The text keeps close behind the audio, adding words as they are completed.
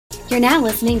You're now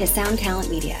listening to Sound Talent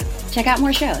Media. Check out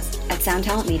more shows at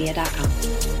soundtalentmedia.com.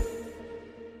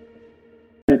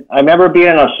 I remember being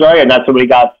in Australia, and that's when we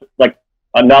got like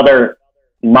another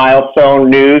milestone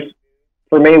news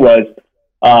for me was,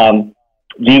 do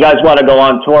you guys want to go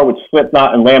on tour with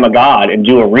Slipknot and Lamb of God and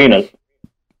do arenas?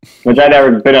 Which I'd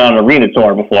never been on an arena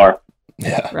tour before.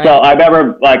 Yeah. Right. So I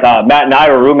remember like Matt and I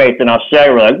were roommates in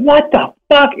Australia. We're like, what the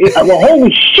fuck? Well,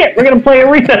 holy shit, we're going to play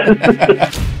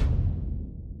arenas.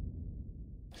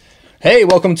 Hey,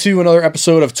 welcome to another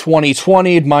episode of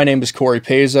 2020. My name is Corey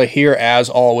Peza, here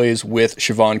as always with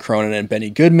Siobhan Cronin and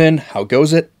Benny Goodman. How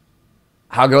goes it?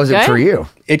 How goes it for you?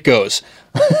 It goes.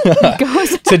 It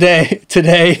goes.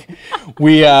 Today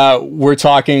we're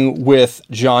talking with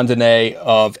John Donais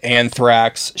of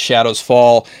Anthrax, Shadows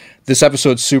Fall. This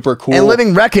episode's super cool. And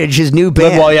Living Wreckage, his new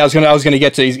band. Well, yeah, I was gonna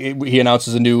get to. He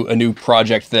announces a new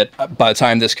project that by the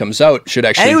time this comes out should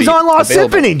actually. And he was be on Lost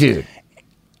available. Symphony, dude.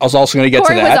 I was also going to get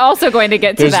Corey to that. was also going to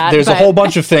get to that. There's a whole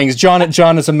bunch of things. John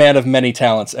is a man of many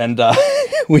talents, and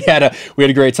we had a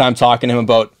great time talking to him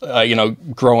about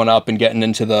growing up and getting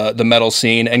into the metal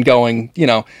scene and going.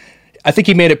 I think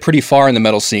he made it pretty far in the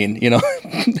metal scene.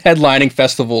 Headlining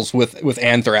festivals with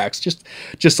Anthrax,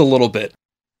 just a little bit.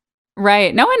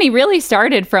 Right. No, and he really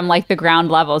started from like the ground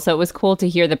level, so it was cool to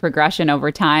hear the progression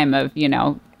over time of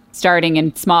starting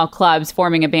in small clubs,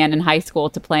 forming a band in high school,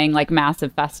 to playing like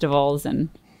massive festivals and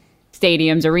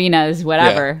stadiums, arenas,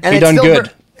 whatever. Yeah. And it's done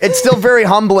good. It's still very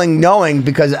humbling knowing,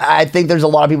 because I think there's a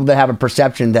lot of people that have a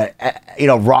perception that,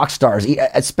 rock stars,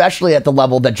 especially at the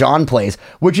level that John plays,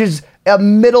 which is a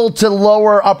middle to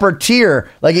lower upper tier.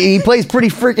 Like he plays pretty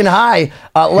freaking high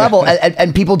level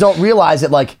and people don't realize that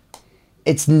like,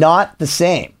 it's not the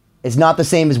same. It's not the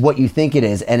same as what you think it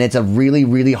is. And it's a really,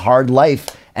 really hard life.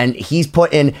 And he's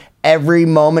put in every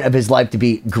moment of his life to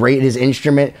be great at his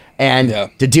instrument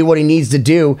and to do what he needs to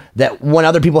do, that when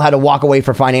other people had to walk away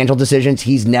for financial decisions,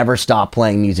 he's never stopped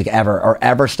playing music ever, or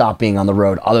ever stopped being on the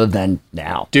road other than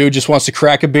now. Dude just wants to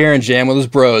crack a beer and jam with his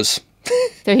bros.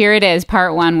 So here it is,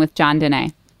 part 1 with John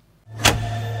Donais.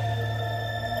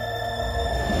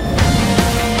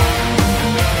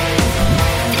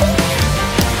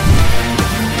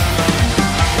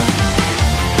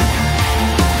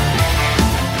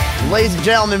 Ladies and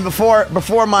gentlemen,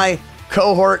 before my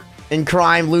cohort in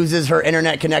crime loses her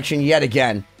internet connection yet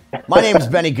again, my name is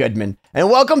Benny Goodman, and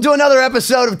welcome to another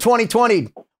episode of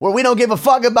 2020, where we don't give a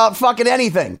fuck about fucking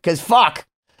anything, because fuck.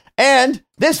 And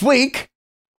this week,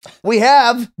 we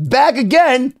have back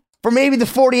again, for maybe the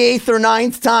 48th or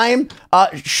 9th time,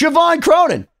 Siobhan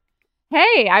Cronin.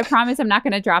 Hey, I promise I'm not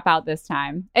going to drop out this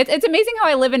time. It's amazing how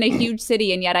I live in a huge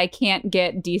city and yet I can't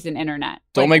get decent internet.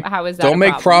 How is that? Don't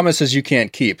make promises you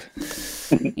can't keep.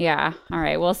 Yeah. All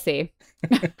right. We'll see.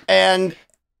 And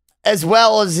as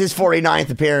well as his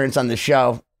 49th appearance on the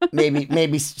show, maybe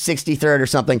 63rd or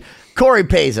something, Corey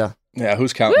Peza. Yeah,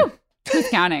 who's counting? Woo! Who's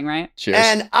counting, right? Cheers.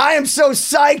 And I am so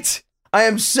psyched. I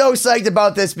am so psyched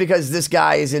about this, because this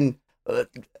guy is in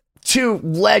two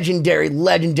legendary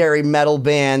metal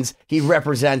bands. He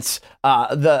represents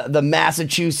the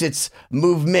Massachusetts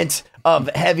movement of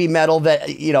heavy metal that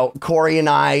Corey and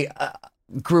I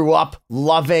grew up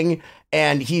loving,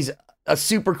 and he's a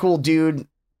super cool dude.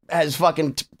 Has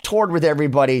fucking toured with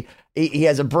everybody. He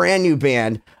has a brand new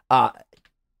band.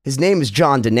 His name is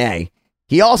John Donais.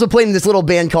 He also played in this little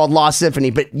band called Lost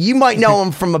Symphony, but you might know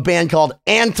him from a band called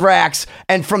Anthrax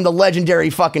and from the legendary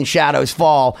fucking Shadows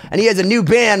Fall. And he has a new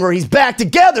band where he's back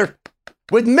together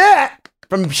with Matt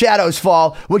from Shadows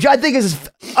Fall, which I think is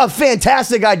a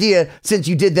fantastic idea, since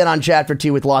you did that on Chapter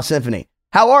 2 with Lost Symphony.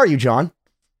 How are you, John?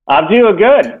 I'm doing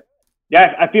good.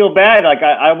 Yeah, I feel bad. Like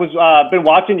I was been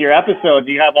watching your episodes.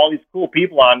 You have all these cool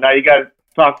people on. Now you got to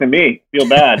talk to me. Feel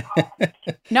bad.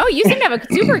 No, you seem to have a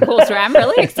super cool story. I'm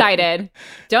really excited.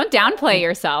 Don't downplay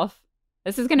yourself.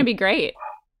 This is going to be great.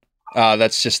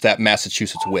 That's just that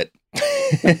Massachusetts wit.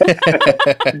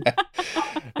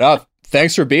 No,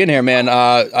 thanks for being here, man.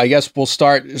 I guess we'll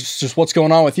start. Just what's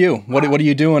going on with you? What are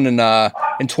you doing in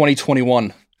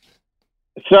 2021?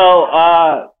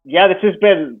 So this has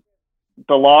been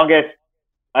the longest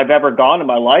I've ever gone in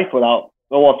my life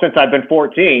since I've been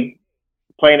 14.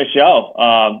 Playing a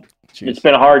show. It's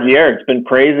been a hard year. It's been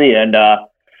crazy. And the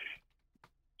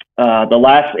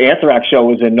last Anthrax show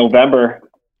was in November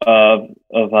of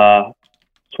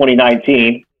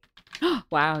 2019.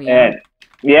 Wow. Yeah.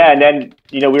 And then,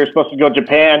 we were supposed to go to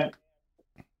Japan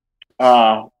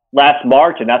last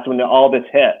March, and that's when all this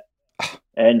hit.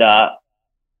 And, I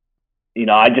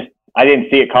didn't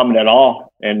see it coming at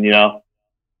all. And, it's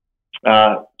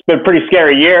been a pretty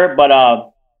scary year, but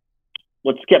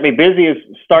what's kept me busy is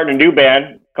starting a new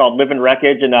band called Living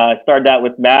Wreckage, and I started that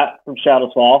with Matt from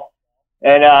Shadows Fall.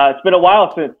 And it's been a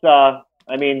while since, the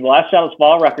last Shadows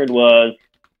Fall record was,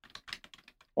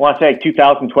 I want to say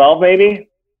 2012 maybe.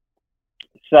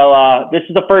 So this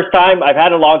is the first time I've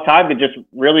had a long time to just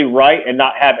really write and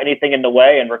not have anything in the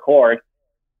way and record.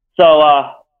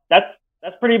 So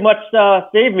that's pretty much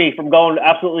saved me from going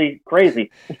absolutely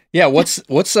crazy. Yeah, what's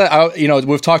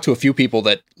we've talked to a few people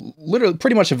that literally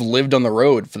pretty much have lived on the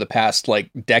road for the past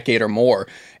like decade or more,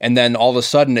 and then all of a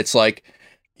sudden it's like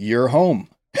you're home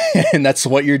and that's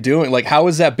what you're doing. Like, how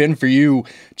has that been for you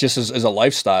just as a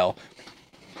lifestyle?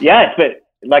 Yeah, it's been,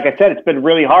 like I said, it's been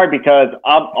really hard because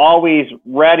I'm always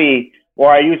ready,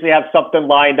 or I usually have something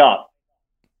lined up.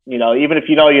 Even if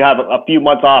you have a few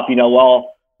months off, in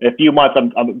a few months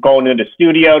I'm going into the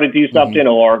studio to do something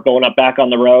or going up back on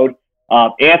the road.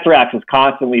 Anthrax is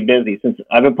constantly busy since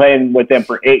I've been playing with them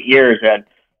for 8 years and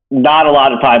not a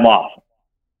lot of time off.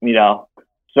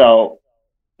 So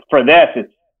for this,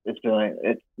 it's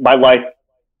my life.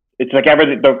 It's like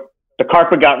everything. The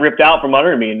carpet got ripped out from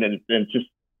under me, and it's just.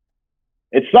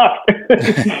 It sucks.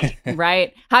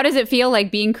 Right. How does it feel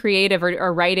like being creative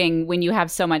or writing when you have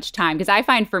so much time? Because I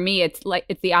find for me, it's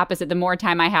the opposite. The more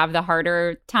time I have, the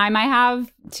harder time I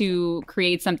have to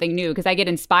create something new, because I get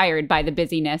inspired by the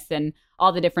busyness and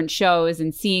all the different shows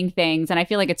and seeing things. And I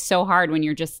feel like it's so hard when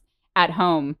you're just at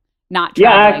home, not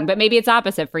traveling. But maybe it's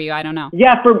opposite for you. I don't know.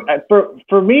 Yeah,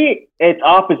 for me, it's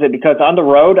opposite because on the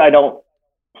road, I don't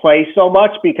play so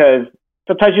much because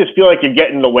sometimes you just feel like you're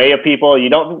getting in the way of people. You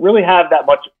don't really have that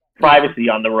much privacy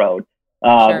on the road.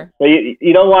 Sure. So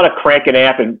you don't want to crank an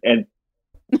amp and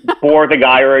bore the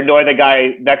guy or annoy the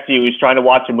guy next to you who's trying to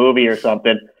watch a movie or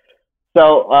something.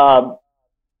 So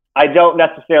I don't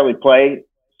necessarily play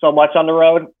so much on the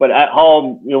road, but at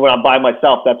home, when I'm by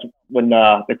myself, that's when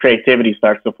the creativity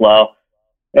starts to flow.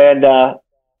 And I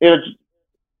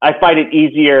find it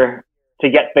easier to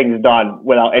get things done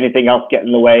without anything else getting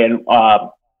in the way. And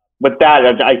with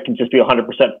that, I can just be 100%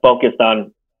 focused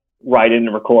on writing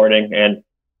and recording and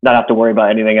not have to worry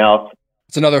about anything else.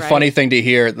 It's another funny thing to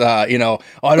hear. I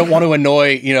don't want to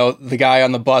annoy, the guy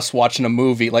on the bus watching a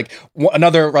movie. Like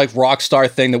another like rock star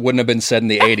thing that wouldn't have been said in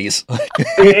the 80s.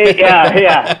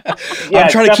 Yeah.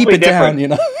 I'm trying to keep it different.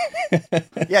 down,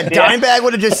 Yeah, Dimebag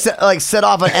would have just set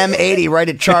off an M80 right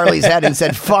at Charlie's head and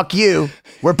said, "Fuck you,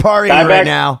 we're partying right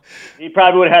now." He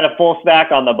probably would have had a full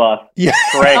stack on the bus. Yeah.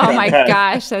 Oh my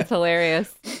gosh, that's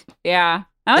hilarious. Yeah.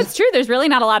 No, it's true. There's really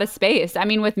not a lot of space. I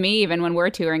mean, with me, even when we're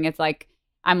touring, it's like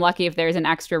I'm lucky if there's an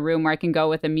extra room where I can go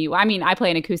with a mute. I mean, I play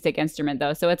an acoustic instrument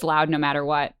though, so it's loud no matter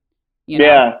what.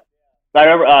 Yeah. I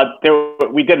remember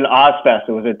we did an Ozfest.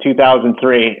 It was in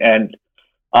 2003, and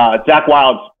Zach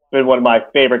Wild's been one of my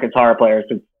favorite guitar players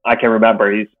since I can remember.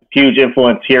 He's a huge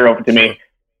influence hero to me.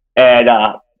 And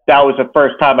that was the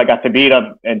first time I got to meet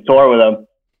him and tour with him.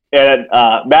 And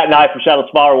Matt and I from Shadows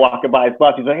Fall were walking by his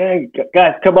bus. He's like, "Hey,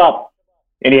 guys, come up."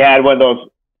 And he had one of those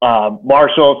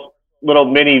Marshalls, little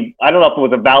mini, I don't know if it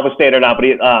was a valve state or not, but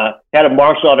he had a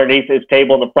Marshall underneath his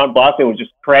table in the front bus and was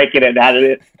just cranking it.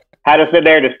 Had us in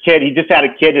there, and his kid, he just had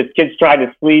a kid. His kid's trying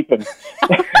to sleep. And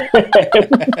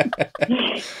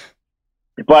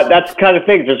but that's the kind of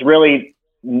thing. There's really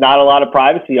not a lot of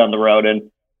privacy on the road. And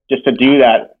just to do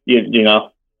that, you know,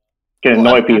 can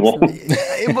annoy people.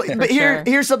 But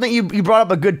here's something you brought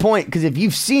up a good point, because if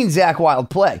you've seen Zach Wild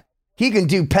play, he can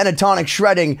do pentatonic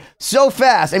shredding so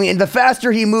fast. I mean, the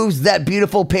faster he moves that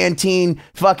beautiful Pantene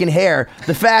fucking hair,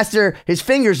 the faster his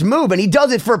fingers move, and he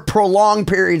does it for prolonged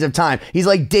periods of time. He's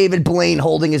like David Blaine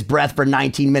holding his breath for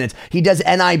 19 minutes. He does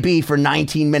NIB for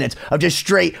 19 minutes of just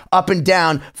straight up and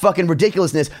down fucking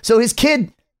ridiculousness. So his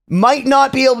kid might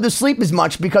not be able to sleep as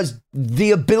much because the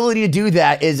ability to do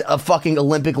that is a fucking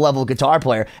Olympic level guitar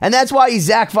player. And that's why he's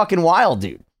Zach fucking Wild,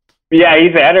 dude. Yeah,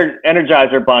 he's an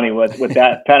Energizer bunny with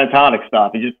that pentatonic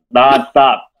stuff. He just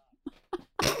nonstop.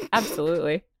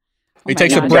 Absolutely. He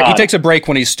takes a break. He takes a break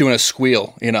when he's doing a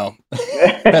squeal. You know,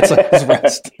 that's like his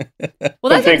rest. Well,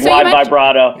 that's a big wide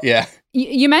vibrato. Yeah.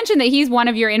 You mentioned that he's one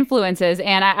of your influences,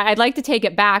 and I'd like to take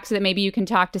it back so that maybe you can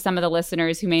talk to some of the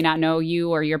listeners who may not know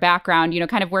you or your background, you know,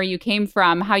 kind of where you came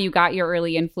from, how you got your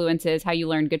early influences, how you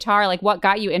learned guitar, like what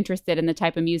got you interested in the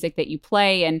type of music that you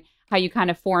play, and how you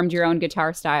kind of formed your own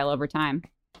guitar style over time.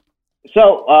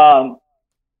 So,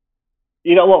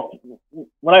 you know, well,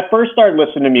 when I first started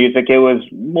listening to music, it was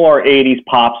more 80s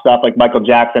pop stuff like Michael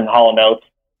Jackson, Hall & Oates.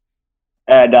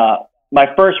 And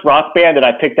my first rock band that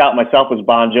I picked out myself was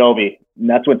Bon Jovi. And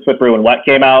that's when Slippery When Wet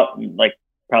came out, like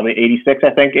probably 86,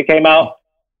 I think it came out.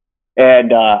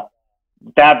 And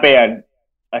that band,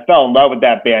 I fell in love with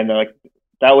that band. They're like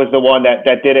That was the one that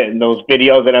did it in those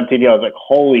videos at MTV. I was like,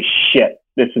 holy shit,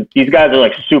 these guys are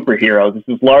like superheroes. This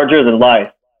is larger than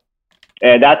life.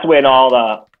 And that's when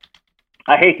I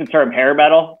hate the term hair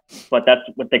metal, but that's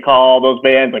what they call all those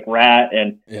bands like Rat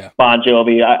and Bon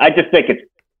Jovi. I just think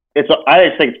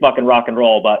it's fucking rock and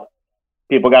roll, but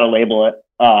people got to label it.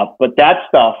 But that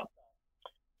stuff,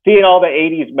 seeing all the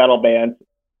 80s metal bands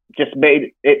just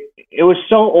made it was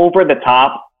so over the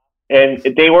top. And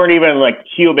they weren't even like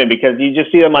human because you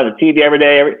just see them on the TV every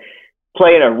day,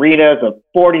 playing arenas of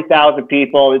 40,000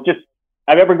 people.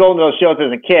 I remember going to those shows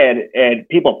as a kid and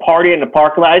people partying in the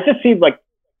parking lot. It just seemed like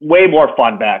way more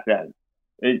fun back then.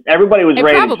 Everybody was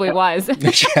ready. It probably was.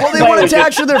 Well, they weren't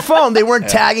attached to their phone. They weren't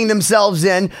tagging themselves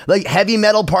in. Like Heavy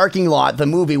Metal Parking Lot, the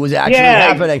movie was actually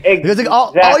happening. Because like,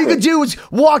 all you could do was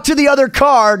walk to the other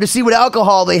car to see what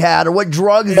alcohol they had or what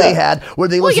drugs they had. Were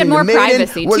they listening to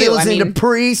Maiden? Were they listening to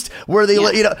Priest? Were they,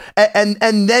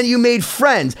 and then you made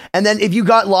friends. And then if you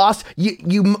got lost,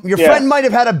 your friend might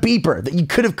have had a beeper that you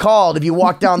could have called if you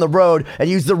walked down the road and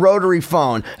used the rotary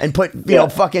phone and put,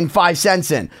 fucking 5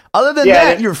 cents in. Other than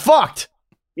that, you're fucked.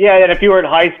 Yeah, and if you were in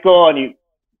high school and you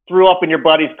threw up in your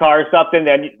buddy's car or something,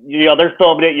 then they're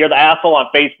filming it. You're the asshole on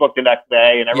Facebook the next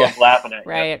day, and everyone's laughing at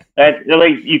you. Right. And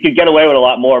really, you could get away with a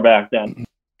lot more back then.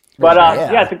 But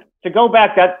to go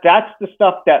back, that's the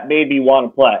stuff that made me want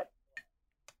to play.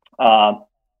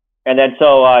 And then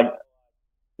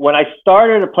when I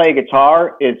started to play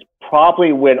guitar, is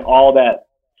probably when all that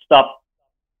stuff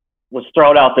was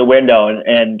thrown out the window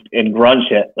and grunge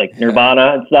hit, like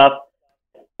Nirvana and stuff.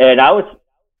 And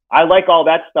I like all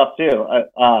that stuff too,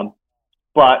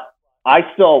 but I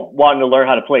still wanted to learn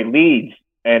how to play leads,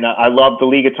 and I love the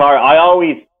lead guitar. I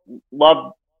always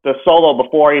loved the solo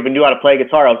before I even knew how to play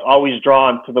guitar. I was always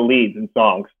drawn to the leads in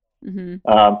songs. Mm-hmm.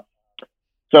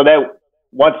 So that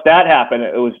once that happened,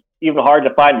 it was even hard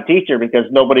to find a teacher because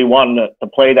nobody wanted to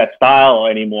play that style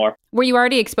anymore. Were you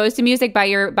already exposed to music by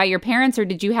your parents, or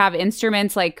did you have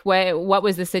instruments? Like what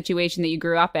was the situation that you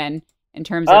grew up in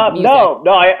terms of music?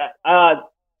 No.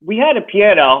 We had a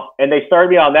piano, and they started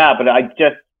me on that, but I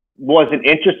just wasn't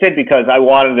interested because I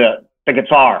wanted the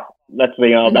guitar. That's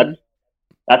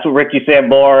that's what Ricky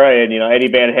Sambora and Eddie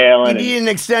Van Halen. You need an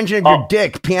extension of your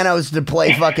dick. Pianos to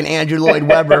play fucking Andrew Lloyd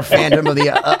Webber, Phantom of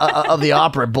the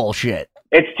Opera bullshit.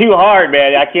 It's too hard,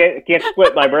 man. I can't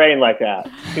split my brain like that.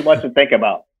 Too much to think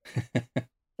about.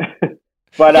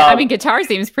 But guitar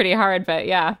seems pretty hard, but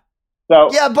yeah. So,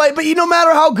 yeah, but no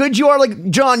matter how good you are,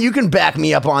 like John, you can back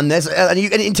me up on this, and you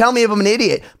can tell me if I'm an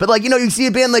idiot. But like you see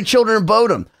a band like Children of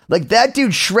Bodom, like that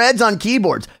dude shreds on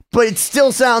keyboards, but it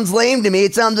still sounds lame to me.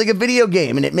 It sounds like a video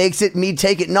game, and it makes me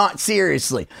take it not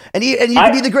seriously. And you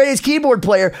can be the greatest keyboard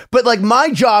player, but like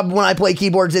my job when I play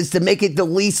keyboards is to make it the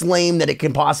least lame that it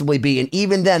can possibly be. And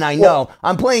even then, I know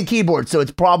I'm playing keyboards, so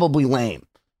it's probably lame.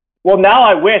 Well, now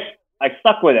I wish I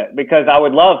stuck with it because I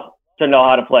would love to know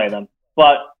how to play them,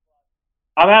 but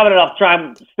I'm having enough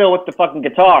time still with the fucking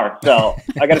guitar, so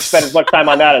I got to spend as much time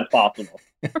on that as possible.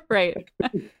 Right.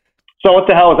 So what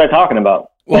the hell was I talking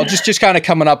about? Well, just kind of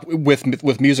coming up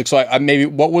with music. So I maybe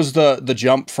what was the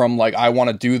jump from like I want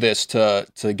to do this to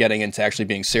getting into actually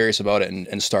being serious about it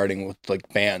and starting with like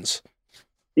bands?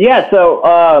 Yeah.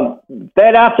 So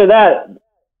then after that,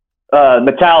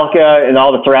 Metallica and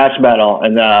all the thrash metal,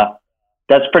 and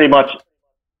that's pretty much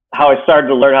how I started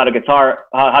to learn how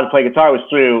to play guitar was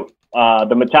through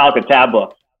the Metallica tab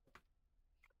books.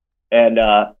 And,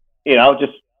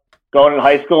 just going in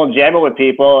high school and jamming with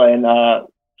people and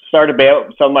started a band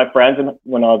with some of my friends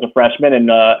when I was a freshman and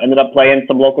ended up playing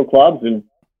some local clubs and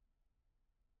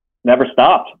never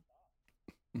stopped.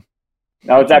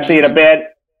 I was actually in a band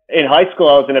in high school.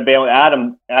 I was in a band with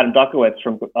Adam Duckowitz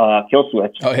from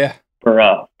Killswitch. Oh, yeah. For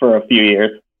a few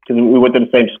years because we went to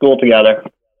the same school together.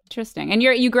 Interesting. And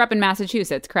you grew up in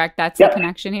Massachusetts, correct? That's the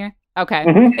connection here? Okay.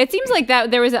 Mm-hmm. It seems like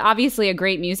that there was obviously a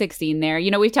great music scene there.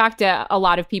 We've talked to a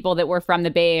lot of people that were from the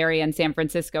Bay Area and San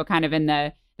Francisco kind of in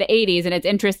the 80s. And it's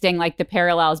interesting, like the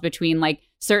parallels between like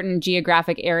certain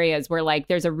geographic areas where like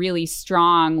there's a really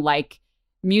strong like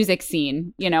music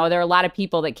scene. There are a lot of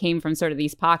people that came from sort of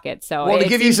these pockets. So to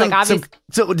give you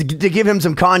to give him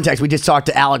some context, we just talked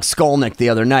to Alex Skolnick the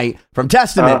other night from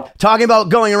Testament, talking about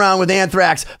going around with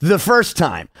Anthrax the first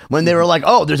time when they were like,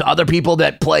 oh, there's other people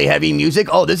that play heavy music.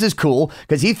 Oh, this is cool.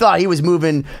 Because he thought he was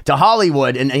moving to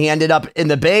Hollywood and he ended up in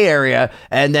the Bay Area.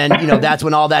 And then, that's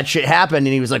when all that shit happened.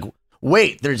 And he was like,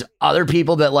 wait, there's other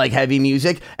people that like heavy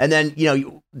music. And then,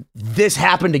 this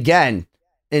happened again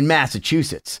in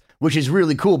Massachusetts, which is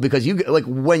really cool because you like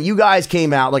when you guys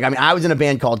came out, like, I mean, I was in a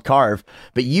band called Carve,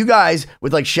 but you guys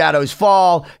with like Shadows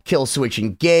Fall, Kill Switch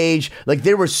Engage, like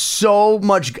there was so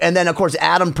much. And then of course,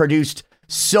 Adam produced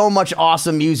so much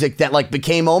awesome music that like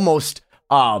became almost,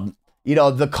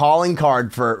 the calling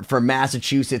card for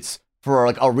Massachusetts for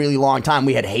like a really long time.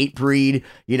 We had Hatebreed,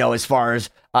 as far as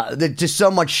just so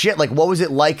much shit. Like, what was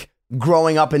it like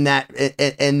growing up in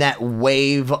that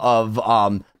wave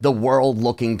of the world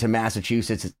looking to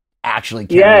Massachusetts actually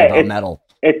caring about metal?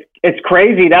 It's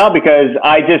crazy now because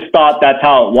I just thought that's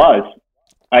how it was.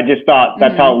 I just thought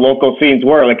that's how local scenes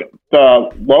were. Like the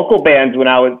local bands when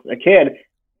I was a kid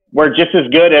were just as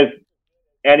good as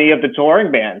any of the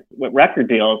touring bands with record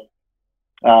deals.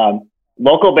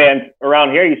 Local bands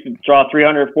around here used to draw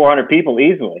 300, 400 people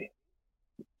easily.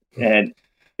 And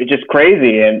it's just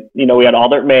crazy. And, we had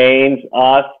Alder Mains,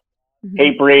 us,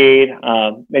 Hatebreed,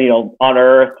 On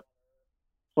Earth.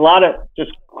 A lot of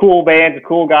just cool bands,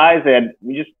 cool guys. And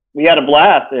we had a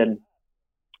blast. And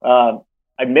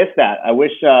I miss that. I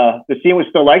wish the scene was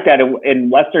still like that.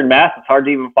 In Western Mass, it's hard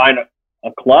to even find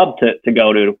a club to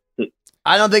go to.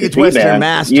 I don't think it's Western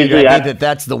Mass, dude. I think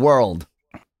that's the world.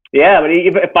 Yeah, but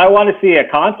if I want to see a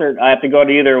concert, I have to go to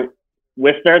either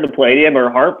Worcester, the Palladium, or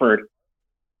Hartford.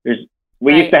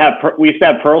 We used to have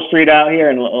Pearl Street out here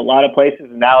and a lot of places,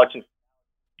 and now it's just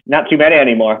not too many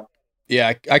anymore.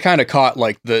 Yeah, I kind of caught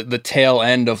like the tail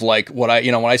end of like what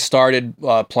when I started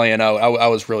playing out, I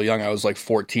was really young. I was like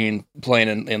 14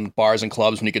 playing in bars and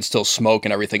clubs when you could still smoke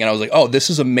and everything. And I was like, oh, this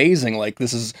is amazing. Like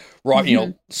this is rock,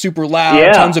 super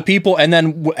loud, tons of people. And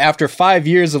then after 5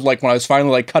 years of like when I was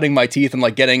finally like cutting my teeth and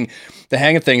like getting the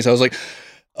hang of things, I was like,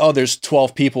 oh, there's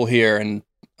 12 people here and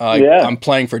I'm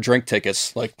playing for drink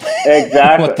tickets. Like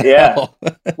exactly. What the hell?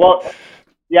 Well,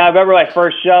 yeah, I remember my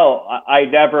first show. I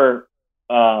never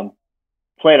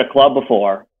played a club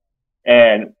before,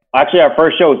 and actually our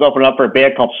first show was opening up for a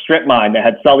band called Strip Mine that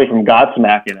had Sully from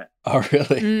Godsmack in it. Oh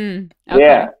really? Okay.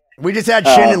 Yeah, we just had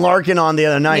Shannon Larkin on the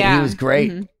other night. Yeah. He was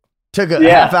great. Took a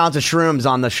half ounce of shrooms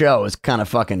on the show. It was kind of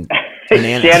fucking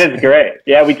bananas. Shannon's great.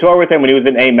 Yeah, we toured with him when he was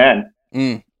in Amen.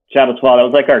 Shadow 12. That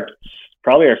was like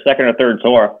probably our second or third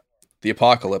tour. The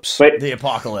Apocalypse. The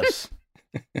Apocalypse.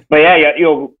 But yeah,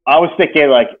 I was thinking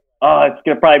like, oh, it's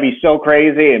gonna probably be so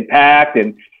crazy and packed,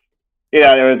 and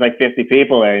there was like 50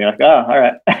 people there. And you're like, oh, all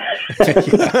right.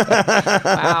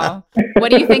 Wow.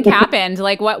 What do you think happened?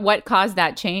 Like, what caused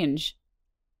that change?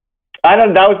 I don't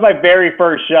know. That was my very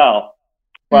first show.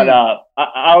 But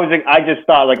I just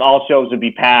thought like all shows would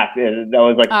be packed. And that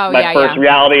was like my first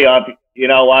reality of, you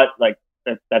know what? Like,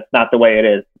 that's not the way it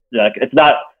is. Like, it's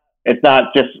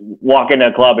not just walk into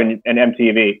a club and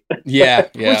MTV. Yeah.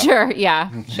 Sure.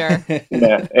 Yeah, sure.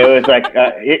 It was like,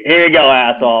 here you go,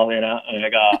 asshole. And I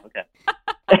go, oh, okay.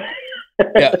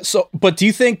 Yeah. So, but do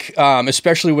you think,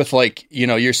 especially with like,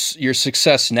 your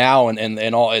success now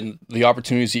and all and the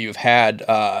opportunities that you've had,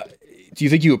 do you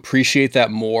think you appreciate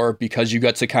that more because you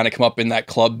got to kind of come up in that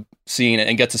club scene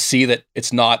and get to see that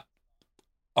it's not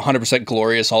 100%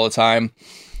 glorious all the time?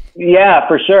 Yeah,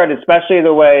 for sure. And especially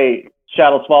the way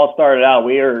Shadows Fall started out,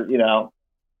 we were,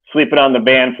 sleeping on the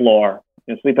band floor,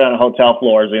 sleeping on hotel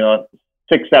floors,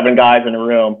 6, 7 guys in a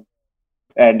room.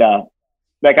 And,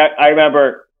 I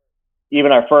remember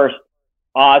even our first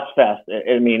Ozfest,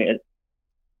 it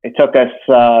took us,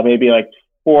 maybe like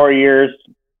 4 years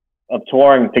of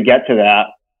touring to get to that.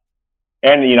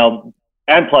 And,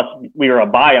 and plus we were a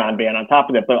buy-on band on top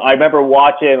of it. But I remember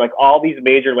watching like all these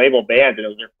major label bands, and it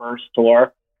was their first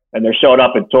tour, and they're showing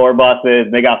up in tour buses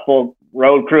and they got full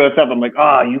road crew and stuff. I'm like,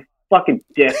 oh, you fucking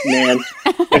dick, man.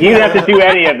 Like, you didn't have to do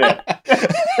any of this.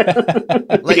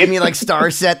 Like, you mean like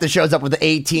Starset that shows up with the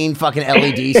 18 fucking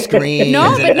LED screens?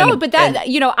 But that,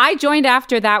 I joined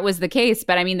after that was the case,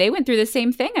 but I mean, they went through the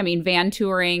same thing. I mean, van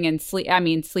touring and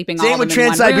sleeping all same of with them in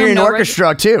one Trans-Siberian room,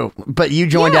 Orchestra too, but you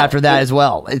joined after that as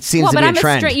well. It seems to be a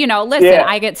trend.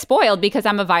 I get spoiled because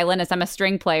I'm a violinist, I'm a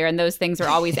string player, and those things are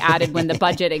always added when the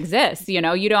budget exists.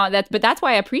 But that's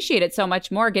why I appreciate it so much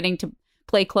more getting to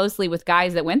play closely with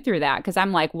guys that went through that, because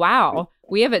I'm like, wow,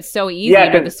 we have it so easy.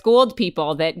 The schooled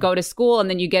people that go to school and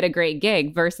then you get a great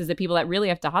gig versus the people that really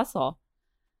have to hustle.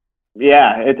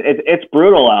 Yeah, it's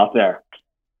brutal out there.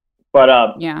 But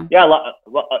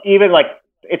even like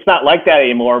it's not like that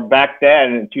anymore. Back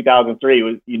then in 2003, it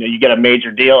was, you get a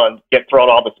major deal and get thrown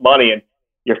all this money, and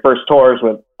your first tours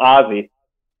with Ozzy.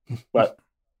 But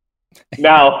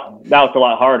now it's a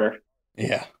lot harder.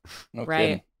 Yeah, no right.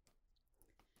 kidding.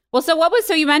 Well,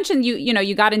 so you mentioned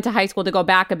you got into high school. To go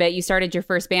back a bit, you started your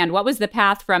first band. What was the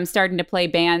path from starting to play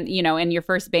band, in your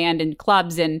first band in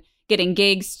clubs and getting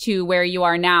gigs to where you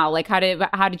are now? Like, how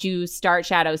did you start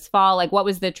Shadows Fall? Like, what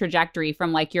was the trajectory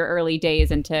from like your early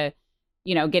days into,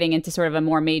 getting into sort of a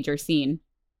more major scene?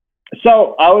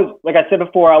 So I was, like I said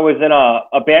before, I was in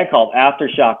a band called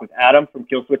Aftershock with Adam from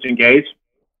Killswitch Engage.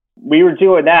 We were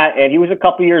doing that, and he was a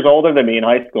couple years older than me in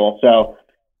high school. So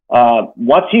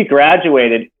once he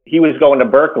graduated, he was going to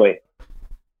Berkeley.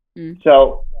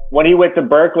 So when he went to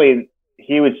Berkeley,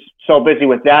 he was so busy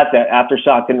with that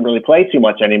Aftershock didn't really play too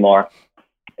much anymore.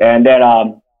 And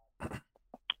then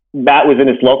Matt was in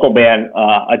this local band,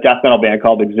 a death metal band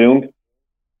called Exhumed,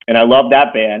 and I loved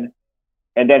that band.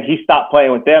 And then he stopped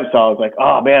playing with them, so I was like,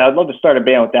 oh, man, I'd love to start a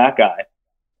band with that guy.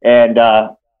 And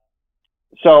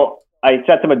so I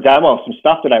sent him a demo of some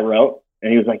stuff that I wrote,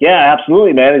 and he was like, yeah,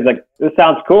 absolutely, man. He's like, this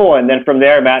sounds cool. And then from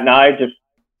there, Matt and I just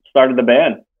started the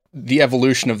band. The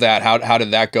evolution of that, how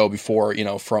did that go before,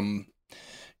 from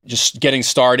just getting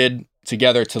started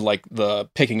together to like the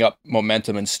picking up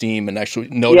momentum and steam and actually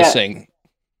noticing? Yeah.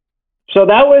 So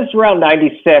that was around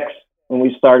 96 when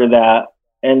we started that.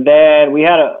 And then we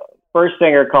had a first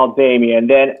singer called Damien,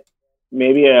 then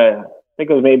maybe I think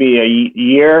it was maybe a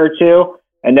year or two,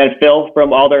 and then Phil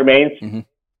from All Their Mains came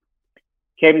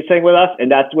to sing with us, and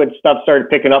that's when stuff started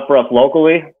picking up for us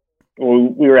locally.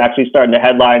 We were actually starting to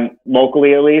headline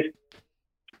locally at least,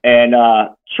 and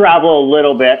travel a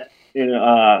little bit,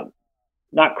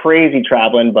 not crazy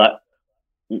traveling, but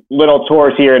little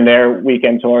tours here and there,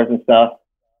 weekend tours and stuff.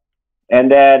 And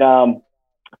then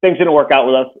things didn't work out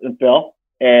with us and Phil.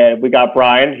 And we got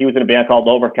Brian. He was in a band called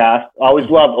Overcast. I always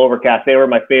loved Overcast. They were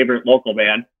my favorite local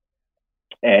band.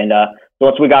 And so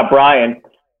once we got Brian,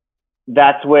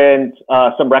 that's when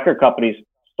some record companies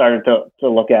started to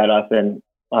look at us. And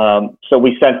so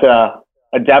we sent a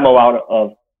demo out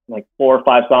of like 4 or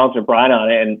 5 songs with Brian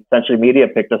on it, and Century Media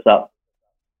picked us up.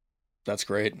 That's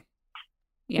great.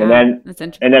 Yeah, that's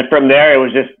interesting. And then from there, it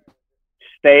was just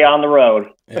stay on the road.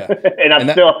 Yeah. and I'm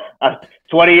still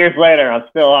 20 years later, I'm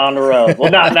still on the road.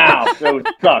 Well, not now. It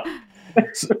sucks.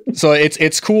 So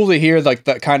it's cool to hear like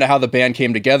the kind of how the band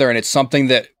came together, and it's something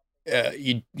that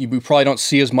you probably don't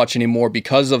see as much anymore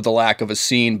because of the lack of a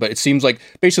scene. But it seems like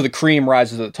basically the cream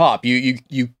rises to the top. You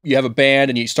have a band,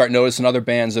 and you start noticing other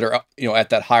bands that are at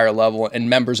that higher level, and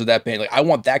members of that band like, I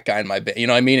want that guy in my band. You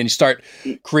know what I mean? And you start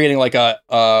creating like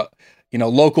a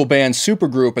local band super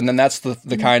group, and then that's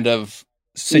the kind of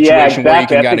situation where you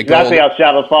can kind of go. Exactly how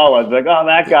Shadows Fall was. Like, oh,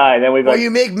 that guy. Then we go. Well,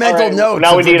 you make mental notes.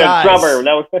 Now we need a drummer.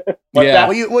 Yeah.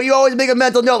 Well, you always make a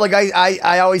mental note. Like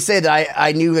I always say that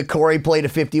I knew that Corey played a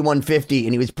 5150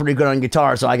 and he was pretty good on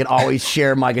guitar, so I could always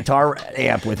share my guitar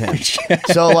amp with him.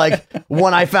 So like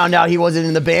when I found out he wasn't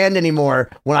in the band anymore,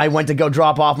 when I went to go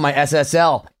drop off my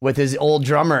SSL with his old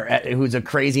drummer, who's a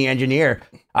crazy engineer,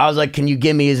 I was like, "Can you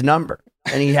give me his number?"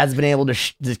 And he hasn't been able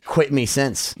to quit me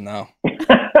since. No.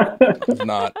 It's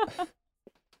not.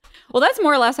 Well, that's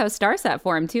more or less how Starset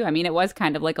formed too. I mean, it was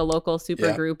kind of like a local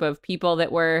super group of people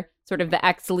that were sort of the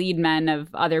ex-lead men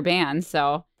of other bands.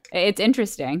 So it's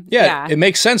interesting. Yeah, it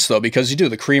makes sense though, because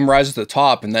the cream rises to the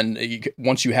top, and then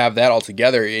once you have that all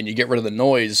together and you get rid of the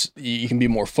noise, you can be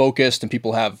more focused, and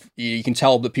you can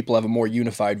tell that people have a more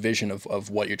unified vision of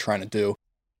what you're trying to do.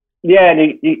 Yeah,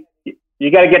 and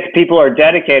you got to get to people who are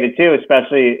dedicated too,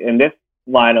 especially in this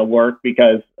line of work,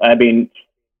 because I mean,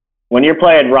 when you're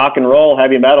playing rock and roll,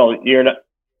 heavy metal, you're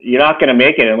not going to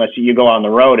make it unless you go on the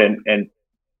road and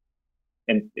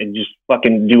just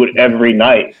fucking do it every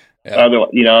night. Yeah.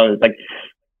 Otherwise, like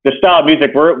the style of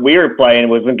music we were playing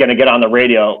wasn't going to get on the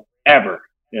radio ever.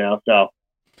 So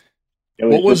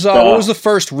what was the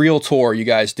first real tour you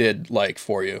guys did like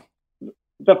for you?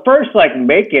 The first like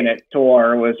making it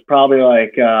tour was probably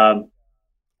like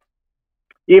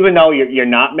even though you're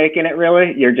not making it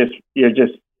really, you're just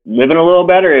living a little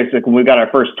better. It's like when we got our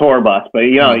first tour bus, but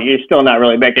you're still not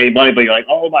really making any money, but you're like,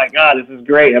 oh my God, this is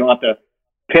great. I don't have to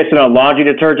piss in a laundry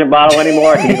detergent bottle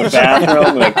anymore. I can use a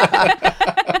bathroom.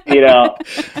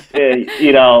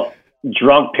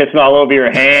 Drunk pissing all over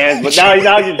your hands. But now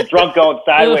you're just drunk going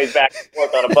sideways back and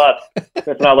forth on a bus,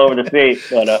 pissing all over the seat.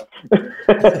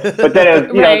 But then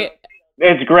it was,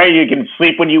 it's great. You can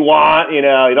sleep when you want. You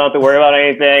don't have to worry about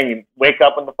anything. And wake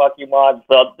up when the fuck you want.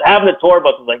 So having the tour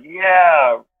bus was like,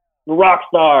 yeah, rock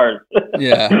stars.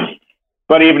 Yeah.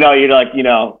 But even though you're like, you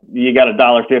got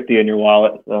 $1.50 in your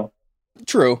wallet. So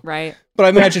true. Right. But I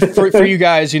imagine for you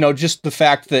guys, just the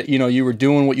fact that you were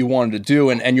doing what you wanted to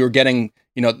do, and you're getting,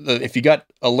 if you got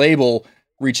a label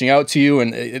reaching out to you,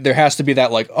 and there has to be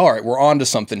that like, all right, we're on to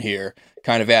something here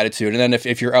kind of attitude. And then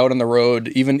if you're out on the road,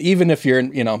 even if you're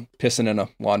pissing in a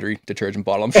laundry detergent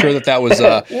bottle, I'm sure that was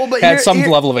had some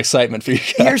level of excitement for you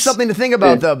guys. Here's something to think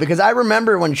about though, because I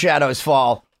remember when Shadows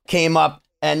Fall came up,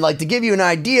 and like to give you an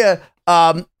idea,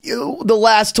 the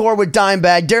last tour with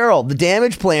Dimebag Darrell, the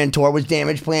Damage Plan tour, was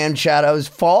Damage Plan Shadows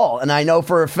Fall, and I know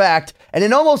for a fact, and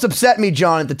it almost upset me,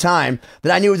 John, at the time,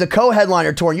 that I knew it was a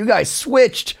co-headliner tour, and you guys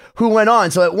switched who went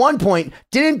on. So at one point,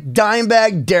 didn't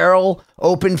Dimebag Darrell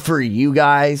open for you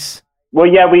guys? Well,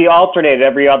 yeah, we alternated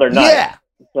every other night. Yeah.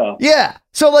 So. Yeah.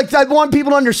 So, like, I want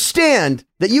people to understand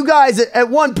that you guys at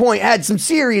one point had some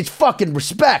serious fucking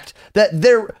respect. That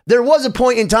there was a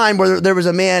point in time where there was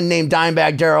a man named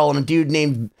Dimebag Darrell and a dude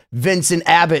named Vincent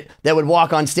Abbott that would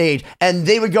walk on stage, and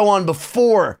they would go on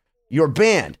before your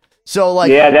band. So,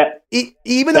 like,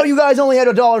 even though you guys only had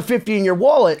 $1.50 in your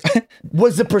wallet,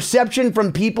 was the perception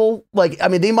from people, like, I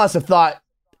mean, they must have thought,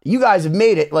 you guys have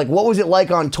made it. Like, what was it like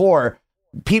on tour?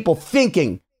 People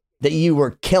thinking that you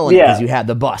were killing it because you had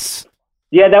the bus.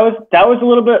 Yeah, that was a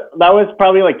little bit. That was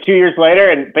probably like 2 years later,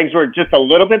 and things were just a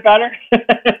little bit better.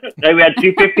 We had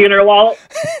 $2.50 in our wallet.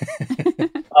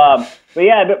 But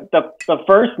yeah, the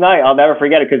first night I'll never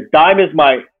forget it because Dime is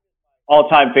my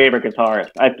all-time favorite guitarist.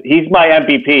 He's my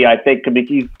MVP. I think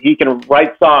he can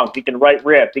write songs, he can write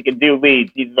riffs, he can do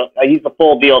leads. He's the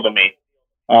full deal to me.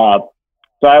 So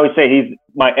I always say he's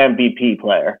my MVP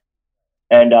player,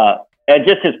 and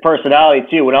just his personality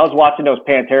too. When I was watching those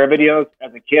Pantera videos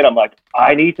as a kid, I'm like,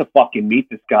 I need to fucking meet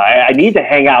this guy. I need to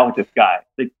hang out with this guy.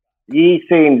 He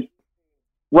seems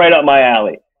right up my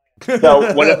alley.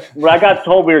 So when I got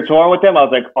told we were touring with him, I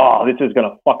was like, oh, this is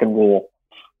gonna fucking rule.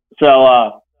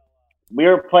 So we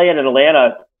were playing in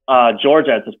Atlanta,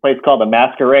 Georgia, at this place called the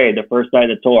Masquerade, the first night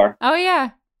of the tour. Oh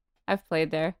yeah, I've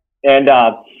played there. And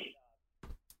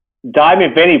Dime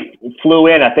and Vinny flew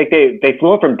in. I think they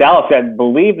flew in from Dallas. I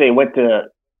believe they went to,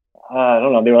 I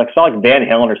don't know, they were like, saw like Van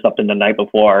Halen or something the night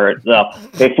before. So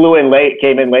they flew in late,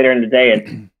 came in later in the day,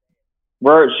 and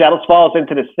Shadows Falls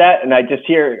into the set, and I just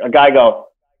hear a guy go,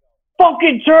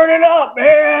 fucking turn it up,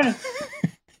 man.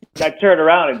 And I turned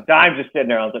around, and Dime's just sitting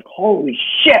there. I was like, holy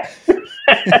shit.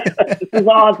 This is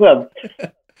awesome.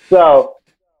 So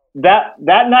that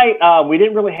night, we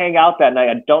didn't really hang out that night.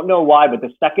 I don't know why, but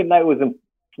the second night was in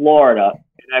Florida,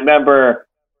 and I remember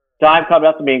Dime coming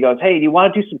up to me and goes, "Hey, do you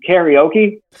want to do some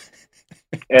karaoke?"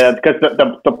 Because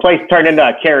the place turned into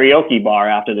a karaoke bar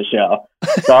after the show.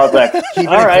 So I was like, "All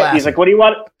right." Classic. He's like, "What do you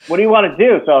want? What do you want to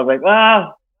do?" So I was like,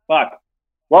 fuck."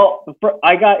 Well,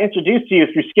 I got introduced to you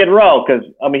through Skid Row because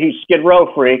I'm a huge Skid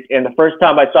Row freak, and the first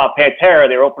time I saw Pantera,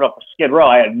 they were opening up for Skid Row.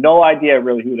 I had no idea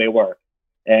really who they were,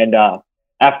 and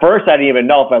at first I didn't even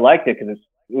know if I liked it because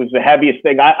it was the heaviest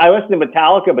thing. I listened to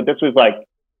Metallica, but this was like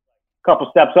couple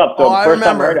steps up. So I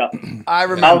remember. I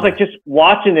was like just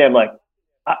watching them like,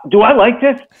 do I like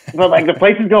this? But like the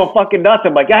place is going fucking nuts.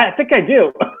 I'm like, yeah, I think I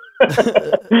do.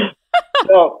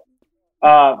 So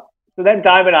then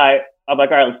Dime and I'm like,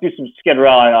 all right, let's do some Skid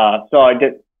Row. So I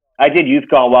did Youth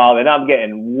Gone Wild, and I'm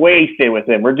getting wasted with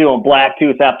him. We're doing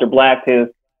Blacktooth after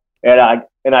Blacktooth, and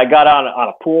I got on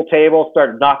a pool table,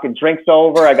 started knocking drinks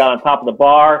over. I got on top of the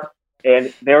bar,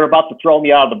 and they were about to throw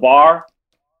me out of the bar,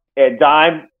 and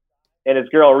Dime and his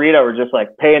girl Rita were just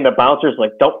like paying the bouncers,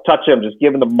 like, don't touch him, just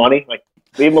give him the money, like,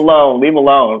 leave him alone, leave him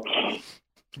alone.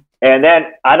 And then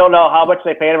I don't know how much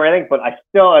they paid him or anything, but I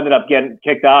still ended up getting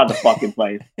kicked out of the fucking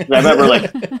place. I remember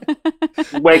like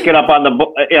waking up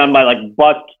on my like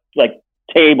bus like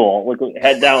table, with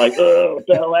head down, like, oh, what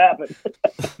the hell happened?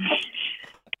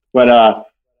 But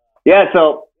yeah,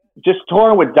 so just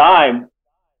touring with Dime,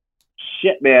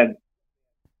 shit, man,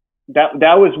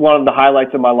 that was one of the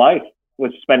highlights of my life.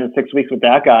 Was spending 6 weeks with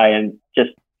that guy, and just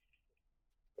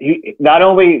he not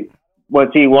only was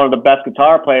he one of the best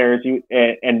guitar players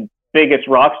and biggest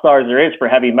rock stars there is for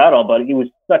heavy metal, but he was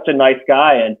such a nice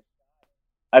guy, and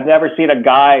I've never seen a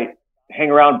guy hang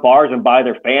around bars and buy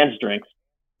their fans drinks.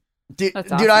 Dude,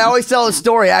 I always tell a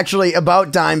story actually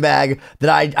about Dimebag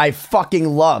that I fucking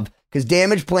love because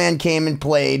Damage Plan came and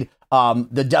played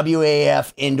the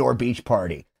WAF indoor beach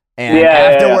party. And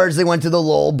afterwards, they went to the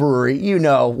Lowell Brewery. You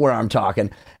know where I'm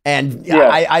talking. And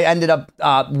I ended up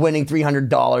winning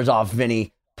 $300 off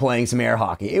Vinny playing some air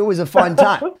hockey. It was a fun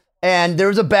time. And there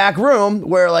was a back room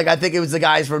where, like, I think it was the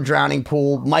guys from Drowning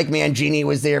Pool. Mike Mangini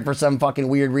was there for some fucking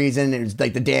weird reason. It was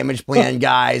like the Damage Plan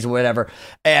guys or whatever.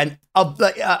 And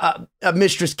a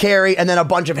Mistress Carrie, and then a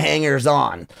bunch of hangers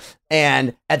on.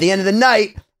 And at the end of the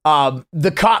night,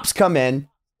 the cops come in,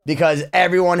 because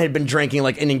everyone had been drinking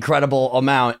like an incredible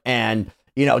amount. And,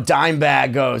 you know,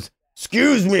 Dimebag goes,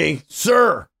 "Excuse me,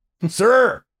 sir,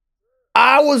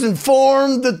 I was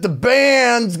informed that the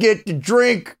bands get to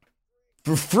drink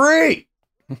for free."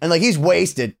 And like, he's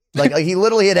wasted. Like he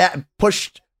literally had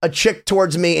pushed a chick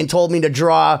towards me and told me to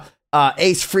draw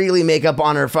Ace Frehley makeup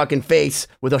on her fucking face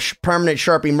with a permanent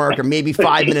Sharpie marker, maybe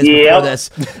 5 minutes before this.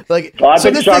 Like,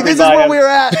 so this is where we were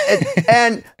at.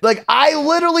 And like, I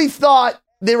literally thought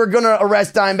they were going to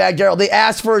arrest Dimebag Darrell. They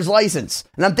asked for his license.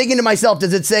 And I'm thinking to myself,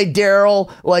 does it say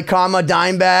Darrell, like, comma,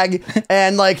 Dimebag?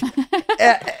 And like,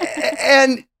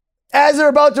 and as they're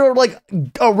about to like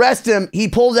arrest him, he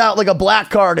pulls out like a black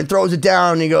card and throws it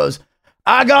down. And he goes,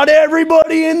 I got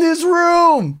everybody in this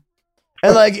room.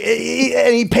 And like,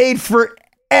 he paid for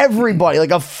everybody,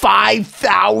 like a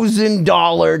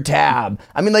 $5,000 tab.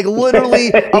 I mean, like literally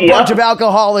a bunch of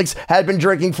alcoholics had been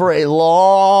drinking for a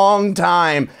long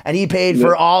time, and he paid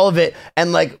for all of it,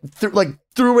 and like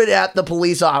threw it at the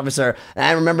police officer. And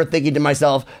I remember thinking to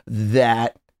myself,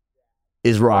 that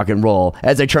is rock and roll.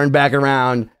 As I turned back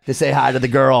around to say hi to the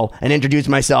girl and introduce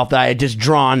myself that I had just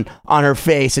drawn on her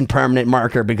face in permanent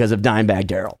marker because of Dimebag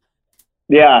Darrell.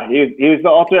 Yeah, he was the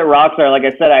ultimate rock star. Like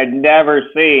I said, I'd never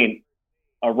seen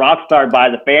a rock star buy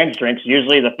the fans drinks.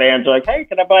 Usually the fans are like, hey,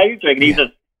 can I buy you a drink? And he's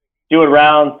just doing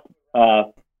rounds.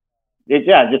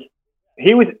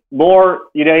 He was more,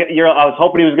 I was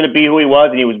hoping he was going to be who he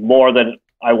was, and he was more than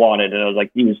I wanted. And I was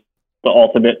like, he was the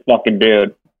ultimate fucking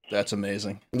dude. That's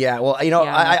amazing. Yeah, well,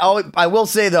 I will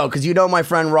say, though, because my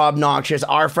friend Rob Noxious,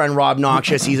 our friend Rob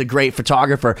Noxious, he's a great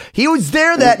photographer. He was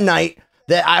there that night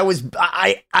that I was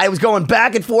going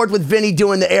back and forth with Vinny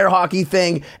doing the air hockey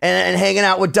thing and hanging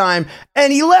out with Dime,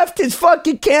 and he left his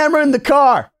fucking camera in the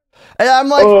car. And I'm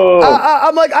like,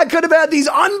 I could have had these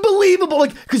unbelievable,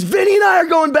 like, because Vinny and I are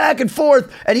going back and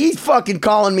forth, and he's fucking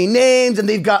calling me names, and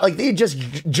they just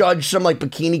judged some like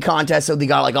bikini contest, so they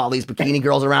got like all these bikini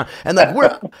girls around, and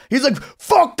like he's like,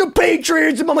 fuck the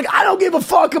Patriots, and I'm like, I don't give a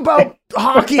fuck about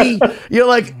hockey,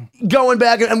 like going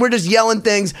back, and we're just yelling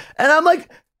things, and I'm like,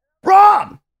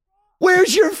 Rob,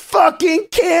 where's your fucking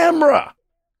camera?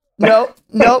 No,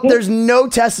 there's no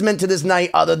testament to this night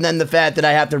other than the fact that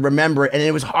I have to remember it. And it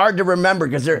was hard to remember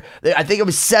because I think it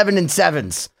was 7 and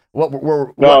 7s what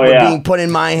were being put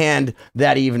in my hand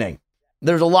that evening.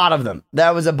 There's a lot of them.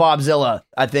 That was a Bobzilla,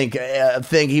 I think,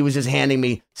 thing. He was just handing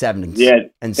me 7s. Yeah,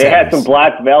 and they had some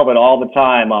black velvet all the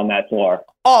time on that tour.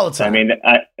 All the time.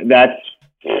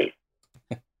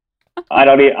 I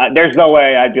mean, there's no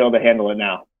way I'd be able to handle it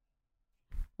now.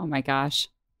 Oh my gosh.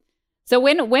 So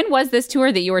when was this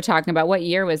tour that you were talking about? What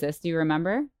year was this? Do you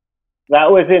remember? That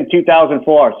was in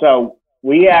 2004. So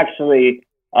we actually,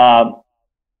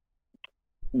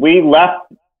 we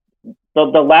left, the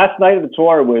last night of the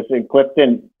tour was in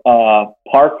Clifton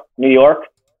Park, New York.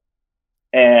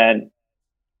 And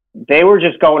they were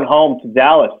just going home to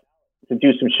Dallas to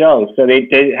do some shows. So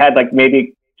they had like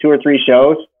maybe 2 or 3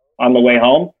 shows on the way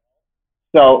home.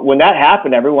 So when that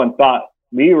happened, everyone thought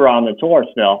we were on the tour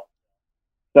still.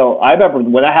 So I remember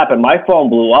when that happened, my phone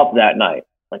blew up that night,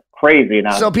 like crazy.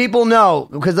 So people know,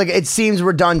 because like it seems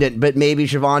redundant, but maybe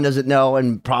Siobhan doesn't know,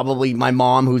 and probably my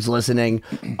mom who's listening.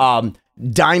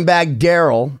 Dimebag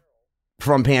Darrell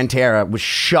from Pantera was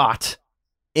shot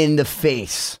in the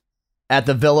face at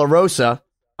the Villa Rosa,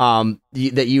 that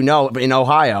in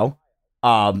Ohio,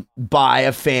 by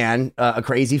a fan, a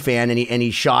crazy fan, and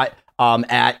he shot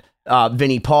at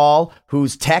Vinnie Paul,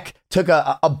 whose tech took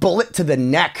a bullet to the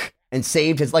neck and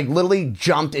saved his, like literally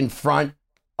jumped in front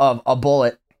of a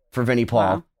bullet for Vinnie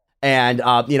Paul. Wow. And,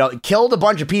 killed a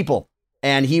bunch of people,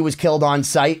 and he was killed on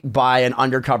site by an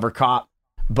undercover cop.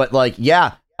 But like,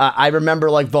 I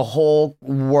remember like the whole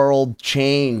world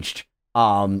changed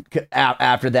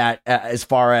after that, as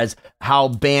far as how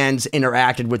bands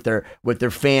interacted with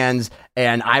their fans.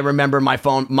 And I remember my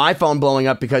phone blowing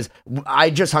up because I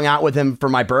just hung out with him for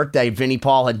my birthday. Vinnie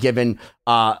Paul had given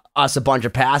us a bunch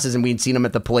of passes, and we'd seen him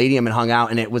at the Palladium and hung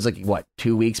out, and it was like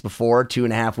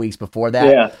 2.5 weeks before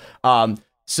that.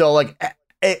 So like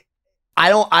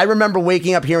I remember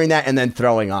waking up hearing that and then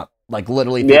throwing up, like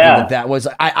literally thinking that was,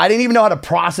 I didn't even know how to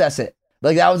process it.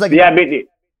 Like that was like,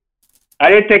 I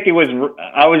didn't think it was.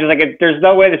 I was just like, "There's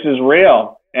no way this is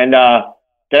real." And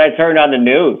then I turned on the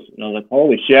news, and I was like,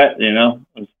 "Holy shit!" I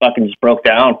was fucking just broke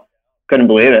down. Couldn't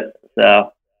believe it.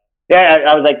 So,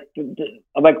 I was like,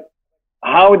 "I'm like,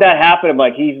 how would that happen?" I'm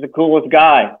like, "He's the coolest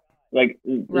guy. Like,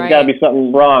 there's got to be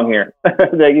something wrong here."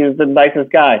 Like, he's the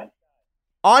nicest guy.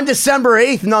 On December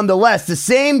 8th, nonetheless, the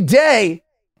same day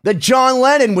that John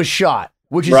Lennon was shot,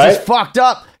 which is just fucked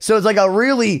up. So it's like a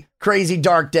really crazy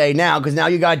dark day now, because now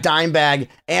you got Dimebag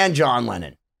and John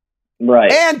Lennon.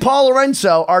 Right. And Paul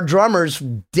Lorenzo, our drummer's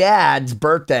dad's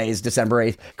birthday is December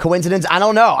 8th. Coincidence? I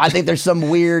don't know. I think there's some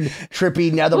weird,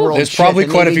 trippy netherworld There's shit probably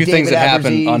that quite a maybe few things David that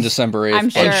happen Aberzies on December 8th. I'm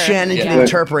sure. And Shannon can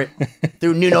interpret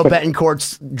through Nuno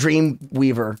Betancourt's dream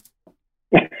weaver.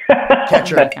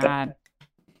 Catcher. Oh God.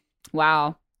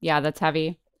 Wow. Yeah, that's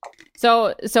heavy.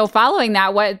 So following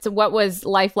that, what was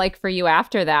life like for you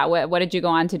after that? What did you go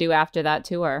on to do after that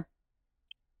tour?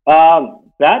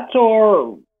 That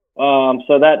tour,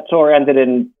 so that tour ended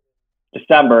in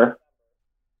December,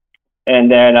 and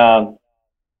then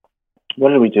what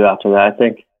did we do after that? I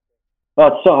think.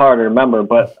 Well, it's so hard to remember,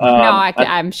 but no,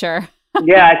 I'm sure.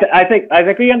 Yeah, I think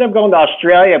we ended up going to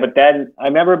Australia, but then I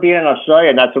remember being in Australia,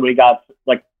 and that's when we got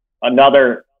like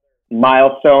another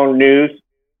milestone news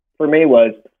for me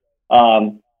was,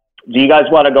 do you guys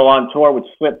want to go on tour with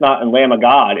Slipknot and Lamb of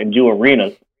God and do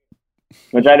arenas?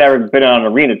 Which I'd never been on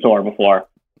an arena tour before.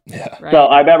 Yeah. Right. So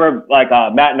I remember like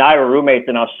Matt and I were roommates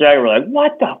in Australia. We're like,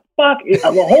 what the fuck?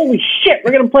 Well, holy shit,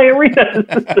 we're gonna play arenas.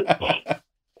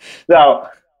 So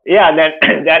yeah, and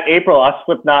then that April, us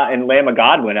Slipknot and Lamb of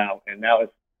God went out, and that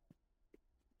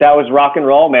was rock and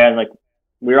roll, man. Like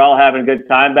we were all having a good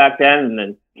time back then, and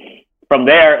then from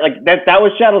there, like that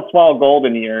was Shadow Swallow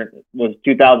Golden year, was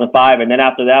 2005, and then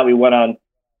after that we went on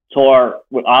tour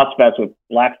with Ozfest with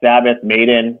Black Sabbath,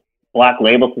 Maiden, Black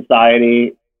Label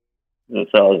Society. And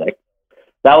so like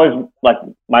that was like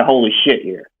my holy shit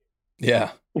year.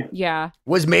 Yeah. Yeah.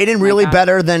 Was Maiden really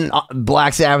better than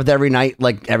Black Sabbath every night,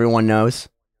 like everyone knows?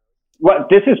 Well,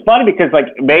 this is funny because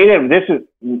like Maiden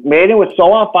was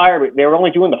so on fire, but they were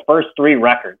only doing the first 3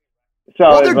 records. So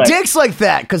well, they're dicks like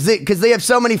that because they have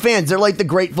so many fans. They're like the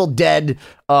Grateful Dead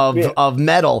of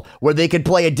metal, where they could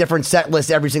play a different set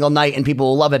list every single night and people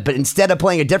will love it. But instead of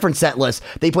playing a different set list,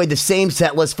 they played the same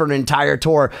set list for an entire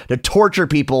tour to torture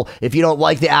people. If you don't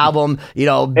like the album,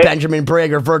 Benjamin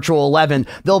Brigg or Virtual 11,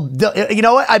 they'll you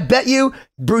know what? I bet you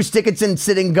Bruce Dickinson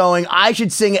sitting going, I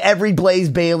should sing every Blaze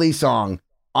Bayley song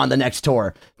on the next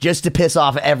tour just to piss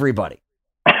off everybody.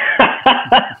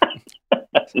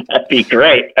 That'd be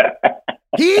great.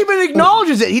 He even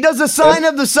acknowledges it. He does the sign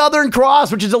of the Southern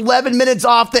Cross, which is 11 minutes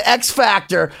off the X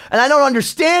Factor, and I don't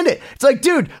understand it. It's like,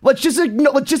 dude, let's just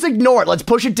ignore it. Let's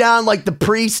push it down like the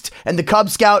priest and the Cub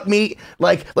Scout meet.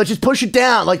 Like, let's just push it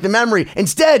down like the memory.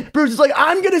 Instead, Bruce is like,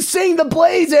 I'm gonna sing the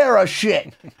Blaze era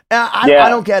shit. I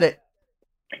don't get it.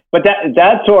 But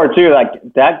that tour too,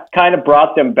 like that kind of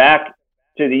brought them back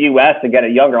to the U.S. to get a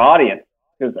younger audience,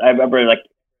 because I remember like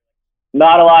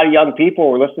not a lot of young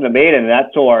people were listening to Maiden in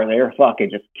that tour, and they were fucking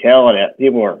just killing it.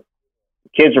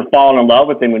 Kids were falling in love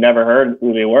with them who never heard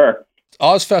who they were.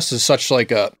 Ozfest is such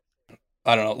like a,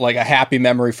 I don't know, like a happy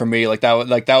memory for me. Like that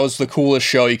was the coolest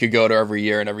show you could go to every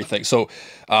year and everything. So,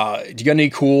 do you got any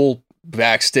cool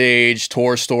backstage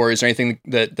tour stories or anything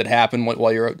that happened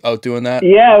while you're out doing that?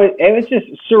 Yeah, it was just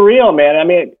surreal, man. I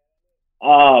mean,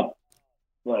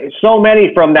 so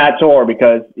many from that tour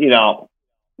because,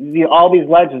 all these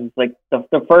legends, like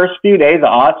the first few days of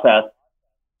Ozfest,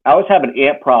 I was having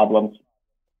amp problems,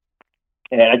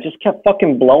 and I just kept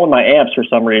fucking blowing my amps for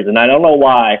some reason. I don't know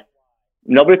why.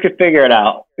 Nobody could figure it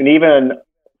out. And even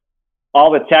all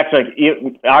the techs, like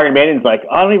Iron Maiden's like,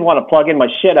 I don't even want to plug in my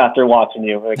shit after watching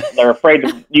you. Like, they're afraid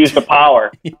to use the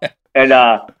power. Yeah. And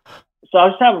so I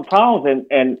was having problems,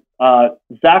 and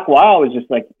Zach Wild was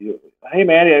just like, hey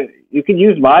man, you can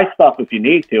use my stuff if you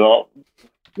need to.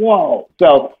 Whoa.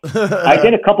 So I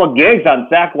did a couple of gigs on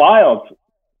Zach Wild's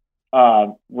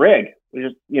rig, which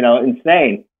is,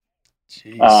 insane.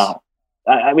 Jeez.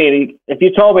 I mean, if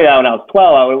you told me that when I was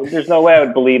 12, there's no way I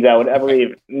would believe that I would ever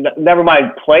even, never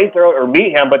mind play through it or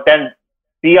meet him, but then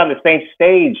be on the same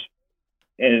stage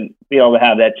and be able to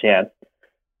have that chance.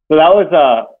 So that was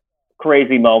a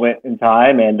crazy moment in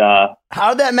time. And how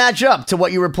did that match up to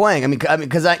what you were playing? I mean,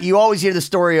 because you always hear the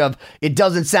story of it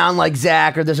doesn't sound like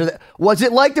Zach or this or that. Was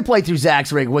it like to play through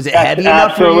Zach's rig? Was it heavy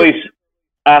enough for you?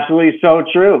 Absolutely, so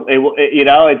true.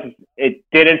 It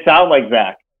didn't sound like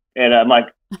Zach, and I'm like,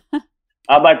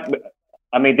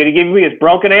 I mean, did he give me his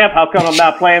broken amp? How come I'm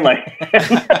not playing like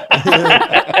him?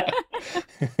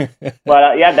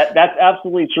 But that's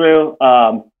absolutely true.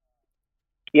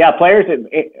 Players,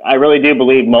 I really do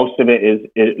believe most of it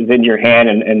is in your hand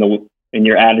and in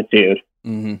your attitude.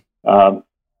 Mm-hmm.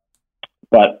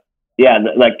 But yeah,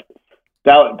 like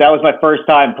that was my first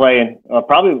time playing.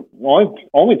 Probably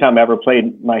only time I ever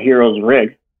played my Heroes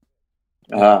rig.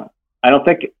 I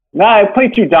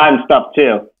played through Dime stuff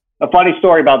too. A funny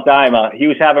story about Dime. He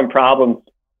was having problems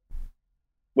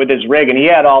with his rig, and he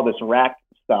had all this rack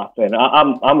stuff. And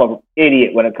I'm an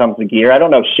idiot when it comes to gear. I don't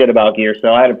know shit about gear,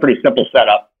 so I had a pretty simple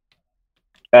setup.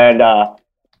 And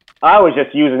I was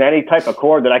just using any type of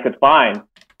cord that I could find.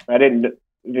 I didn't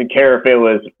care if it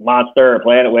was Monster or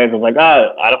Planet Waves. I was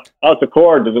like, it's a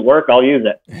cord. Does it work? I'll use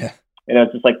it. Yeah. And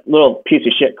it's just like little piece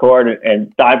of shit cord.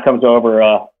 And Dime comes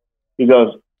over. He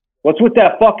goes, "What's with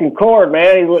that fucking cord,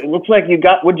 man? It looks like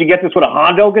would you get this with a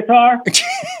Hondo guitar?"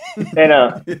 And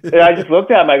I just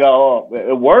looked at him. I go, "Oh,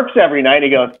 it works every night." He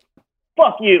goes,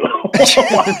 "Fuck you."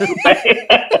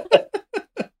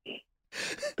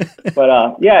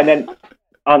 But yeah, and then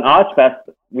on Ozfest,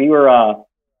 we were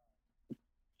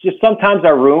just sometimes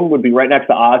our room would be right next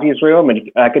to Ozzy's room,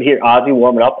 and I could hear Ozzy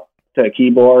warming up to a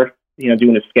keyboard,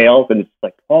 doing his scales, and it's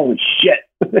like, holy shit!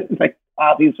 Like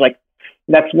Ozzy's like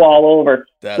next wall over.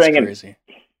 That's singing. crazy.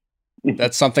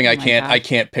 That's something I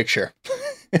can't picture.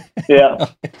 Yeah.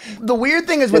 The weird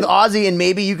thing is with Ozzy, and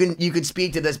maybe you could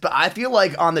speak to this, but I feel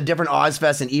like on the different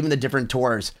Ozfests and even the different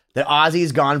tours, that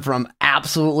Ozzy's gone from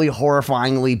absolutely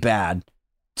horrifyingly bad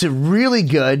to really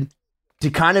good to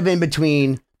kind of in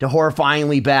between to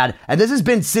horrifyingly bad. And this has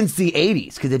been since the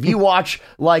 80s. Because if you watch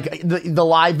like the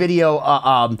live video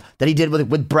that he did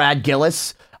with Brad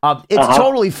Gillis, it's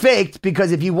totally faked,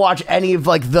 because if you watch any of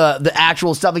like the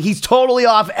actual stuff, like, he's totally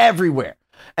off everywhere.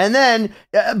 And then,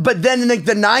 but then in like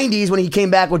the 90s when he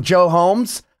came back with Joe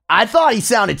Holmes, I thought he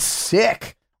sounded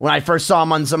sick when I first saw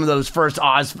him on some of those first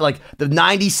Oz, like the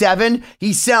 97,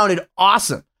 he sounded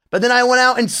awesome. But then I went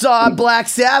out and saw Black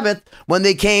Sabbath when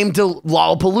they came to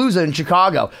Lollapalooza in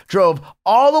Chicago. Drove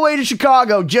all the way to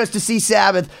Chicago just to see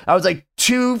Sabbath. I was like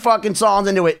 2 fucking songs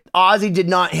into it. Ozzy did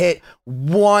not hit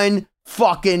one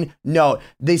fucking note.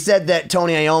 They said that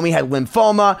Tony Iommi had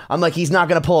lymphoma. I'm like, he's not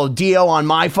going to pull a Dio on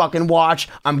my fucking watch.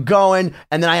 I'm going.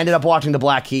 And then I ended up watching the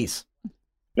Black Keys.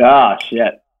 Ah,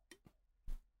 shit.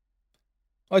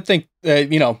 I think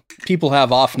people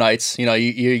have off nights. You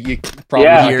probably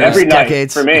hear every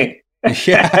decades. Night for me.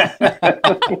 Yeah.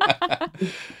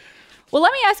 Well,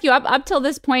 let me ask you, up till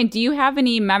this point, do you have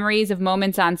any memories of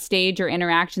moments on stage or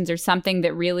interactions or something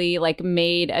that really like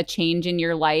made a change in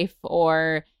your life,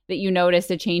 or that you noticed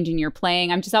a change in your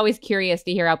playing? I'm just always curious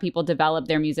to hear how people develop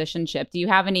their musicianship. Do you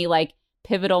have any like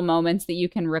pivotal moments that you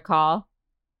can recall?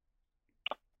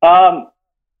 Yeah,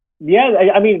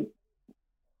 I mean,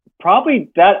 probably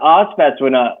that Ozfest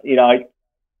when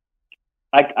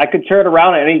I could turn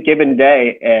around at any given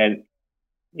day and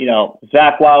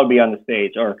Zakk Wylde would be on the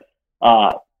stage, or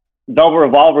Velvet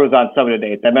Revolver was on some of the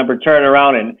dates. I remember turning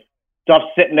around and Duff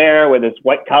sitting there with his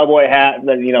white cowboy hat,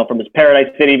 from his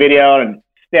Paradise City video, and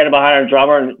standing behind our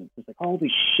drummer, and it's like,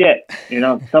 holy shit,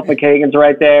 Stuff like Hagen's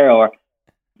right there, or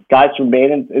guys from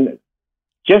Maiden, and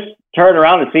just turning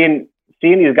around and seeing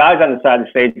these guys on the side of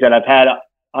the stage that I've had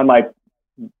on my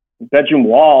bedroom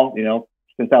wall,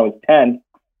 since I was 10,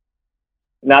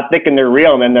 not thinking they're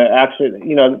real. And then they actually,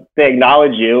 they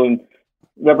acknowledge you. And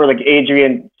remember like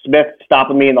Adrian Smith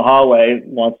stopping me in the hallway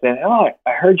once saying, "Oh,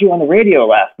 I heard you on the radio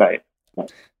last night."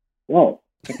 Whoa.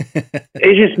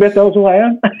 Adrian Smith knows who I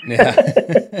am. Yeah.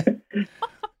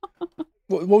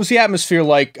 What was the atmosphere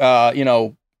like?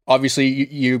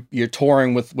 Obviously you're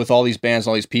touring with all these bands,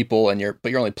 all these people, but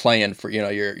you're only playing for,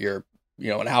 you're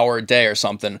an hour a day or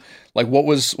something. Like what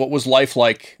was life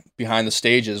like behind the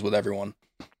stages with everyone?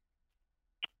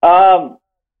 That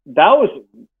was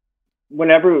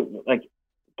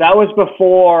that was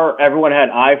before everyone had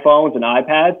iPhones and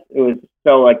iPads. It was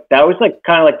that was like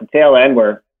kind of like the tail end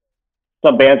where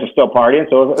some bands are still partying.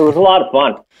 So it was a lot of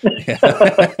fun.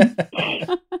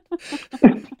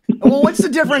 Well, what's the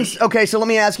difference? Okay, so let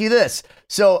me ask you this.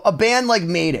 So a band like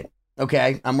Maiden,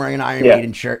 okay, I'm wearing an Iron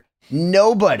Maiden shirt.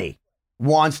 Nobody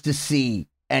wants to see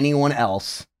anyone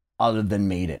else other than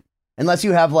Maiden. Unless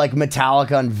you have like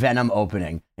Metallica and Venom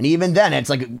opening. And even then, it's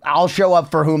like, I'll show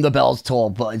up for Whom the Bells Toll,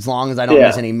 but as long as I don't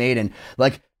miss any Maiden.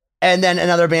 And then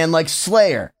another band like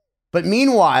Slayer. But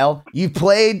meanwhile, you've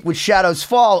played with Shadows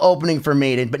Fall opening for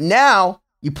Maiden, but now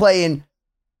you play in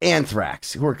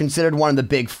Anthrax, who are considered one of the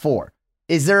big 4.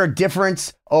 Is there a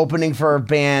difference opening for a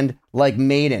band like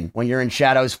Maiden when you're in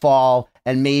Shadows Fall,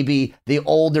 and maybe the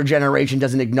older generation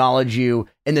doesn't acknowledge you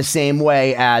in the same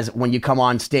way as when you come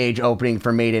on stage opening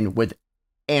for Maiden with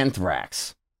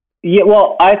Anthrax? Yeah,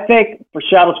 well, I think for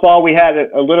Shadows Fall, we had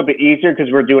it a little bit easier because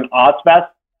we're doing Ozfest.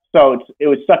 So it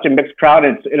was such a mixed crowd,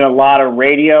 and a lot of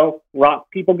radio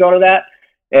rock people go to that.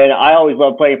 And I always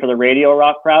love playing for the radio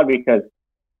rock crowd because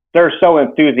they're so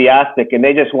enthusiastic and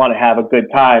they just want to have a good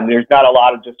time. There's not a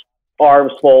lot of just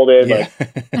arms folded, like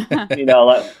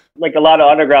a lot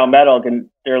of underground metal. And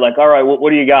they're like, "All right, what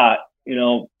do you got?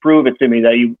 Prove it to me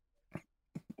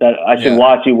that I should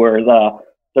watch you." Whereas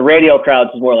the radio crowds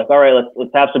is more like, "All right,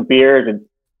 let's have some beers and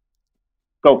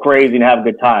go crazy and have a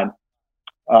good time."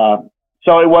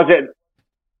 So it wasn't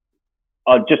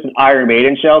just an Iron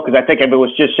Maiden show, because I think if it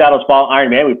was just Shadows Fall,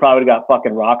 Iron Maiden, we probably got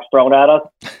fucking rocks thrown at us.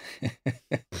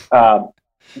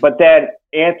 But then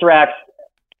Anthrax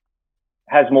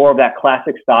has more of that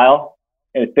classic style,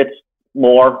 and it fits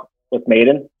more with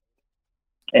Maiden.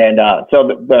 And so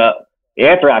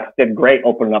Anthrax did great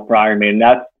opening up for Iron Maiden.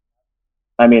 That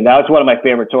was one of my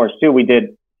favorite tours too. We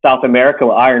did South America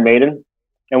with Iron Maiden,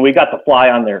 and we got to fly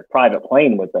on their private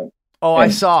plane with them. Oh, and I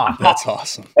saw. That's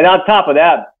awesome. And on top of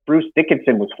that, Bruce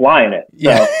Dickinson was flying it. So.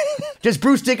 Yeah. Does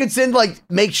Bruce Dickinson like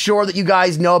make sure that you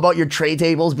guys know about your tray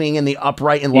tables being in the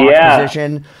upright and locked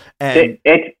position? And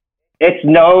it's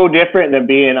no different than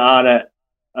being on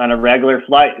a regular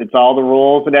flight. It's all the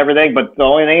rules and everything. But the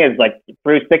only thing is, like,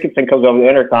 Bruce Dickinson comes over the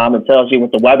intercom and tells you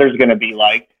what the weather's going to be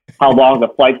like, how long the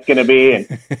flight's going to be. And,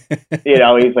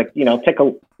 he's like, take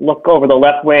a look over the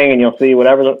left wing and you'll see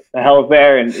whatever the hell is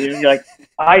there. And you're like,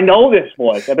 I know this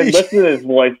voice. I've been listening to this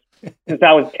voice since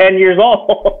I was 10 years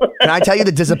old. Can I tell you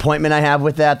the disappointment I have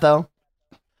with that, though?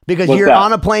 Because What's you're that?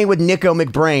 on a plane with Nico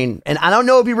McBrain, and I don't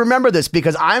know if you remember this,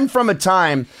 because I'm from a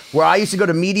time where I used to go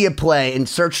to Media Play and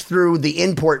search through the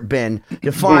import bin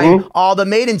to find all the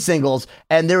Maiden singles,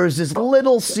 and there was this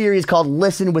little series called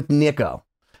Listen with Nico.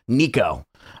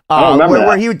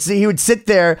 Where he would sit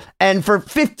there, and for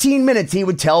 15 minutes he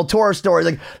would tell tour stories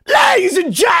like, "Ladies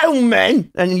and gentlemen,"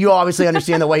 and you obviously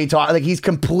understand the way he talks. Like, he's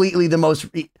completely the most.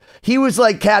 He was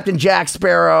like Captain Jack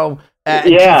Sparrow.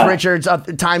 Keith Richards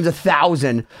times 1,000,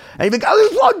 and he'd be like, "Oh,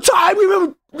 this one time we were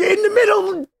in the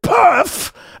middle of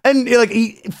Perth," and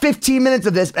 15 minutes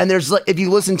of this, and there's like, if you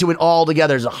listen to it all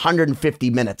together, there's 150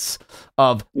 minutes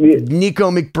of Nico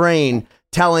McBrain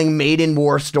telling Maiden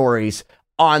war stories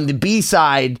on the B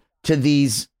side to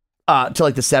these to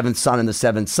like the Seventh Son and the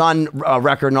Seventh Son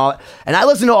record and all, and I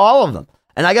listen to all of them,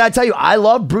 and I gotta tell you, I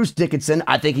love Bruce Dickinson.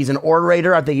 I think he's an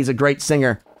orator. I think he's a great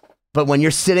singer. But when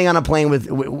you're sitting on a plane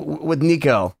with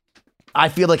Nico, I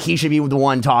feel like he should be the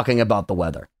one talking about the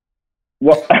weather.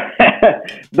 Well,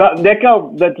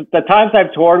 Nico, the times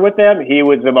I've toured with him, he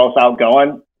was the most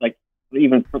outgoing. Like,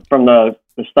 even from the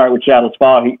start with Shadows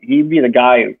Fall, he'd be the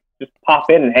guy who just pop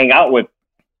in and hang out with,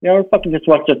 fucking just a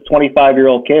bunch of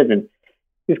 25-year-old kids, and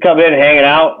he's coming in and hanging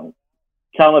out,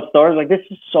 telling us stories. Like, this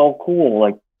is so cool.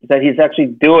 Like, that he's actually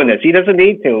doing this. He doesn't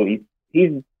need to.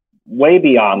 He's way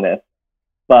beyond this.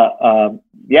 But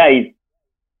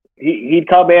he'd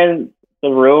come in the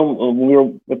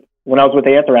room. When I was with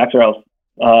Anthrax,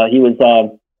 he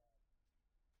was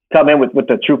come in with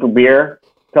the Trooper beer,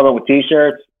 come in with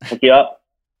T-shirts, hook you up,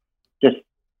 just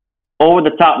over the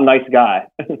top nice guy.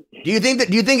 Do you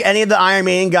think any of the Iron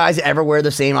Maiden guys ever wear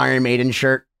the same Iron Maiden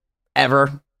shirt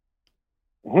ever?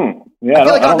 Yeah, I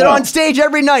feel like they're on stage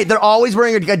every night. They're always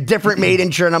wearing a different Maiden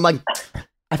shirt, and I'm like,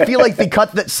 I feel like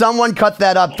someone cut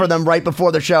that up for them right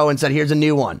before the show and said, "Here's a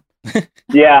new one."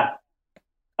 Yeah,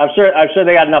 I'm sure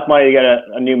they got enough money to get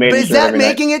a new Maiden shirt. But is that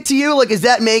making it to you? Like, is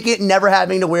that make it never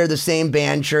having to wear the same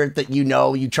band shirt that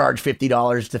you charge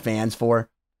 $50 to fans for?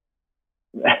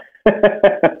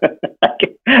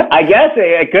 I guess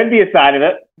it could be a sign of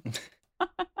it.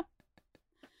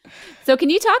 So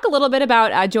can you talk a little bit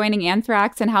about joining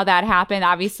Anthrax and how that happened?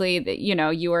 Obviously,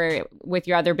 you were with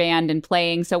your other band and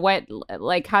playing. So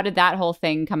how did that whole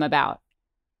thing come about?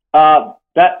 That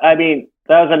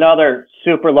was another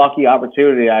super lucky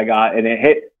opportunity I got, and it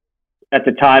hit at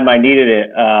the time I needed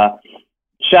it.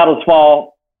 Shadows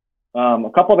Fall, a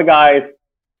couple of the guys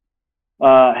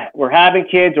were having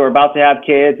kids or about to have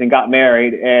kids and got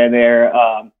married, and they're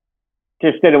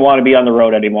just didn't want to be on the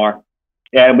road anymore.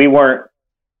 And we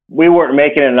weren't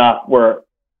making enough where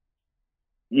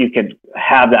you could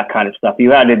have that kind of stuff.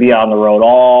 You had to be on the road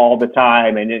all the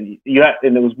time, and it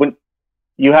was when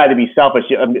you had to be selfish.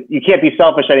 You can't be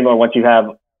selfish anymore once you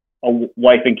have a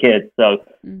wife and kids. So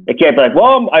it can't be like,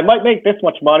 well, I might make this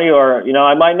much money, or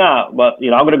I might not, but I'm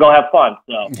going to go have fun.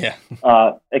 So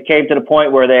it came to the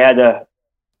point where they had to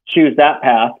choose that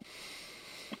path,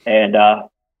 and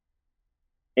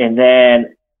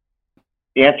then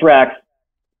Anthrax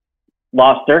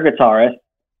lost their guitarist,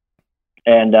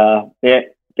 and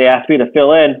they asked me to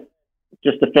fill in,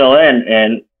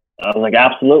 and I was like,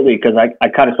 absolutely, because I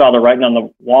kind of saw the writing on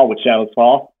the wall with Shadows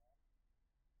Fall.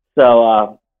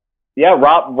 So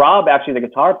Rob actually, the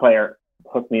guitar player,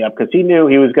 hooked me up because he knew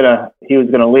he was gonna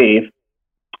leave,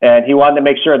 and he wanted to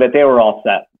make sure that they were all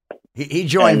set. He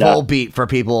joined Volbeat, for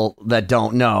people that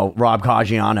don't know. Rob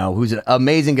Caggiano, who's an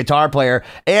amazing guitar player,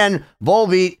 and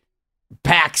Volbeat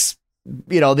packs.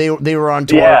 They were on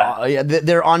tour. Yeah.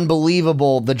 They're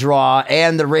unbelievable, the draw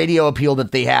and the radio appeal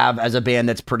that they have as a band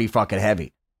that's pretty fucking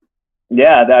heavy.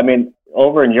 Yeah,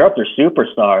 over in Europe, they're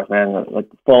superstars, man, like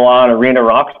full-on arena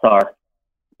rock star.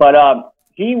 But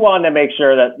he wanted to make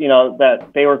sure that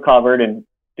that they were covered and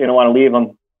didn't want to leave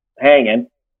them hanging.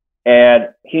 And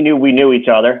he knew we knew each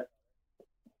other,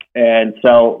 and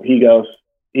so he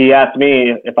asked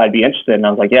me if I'd be interested, and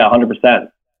I was like, yeah,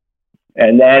 100%.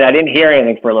 And then I didn't hear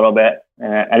anything for a little bit.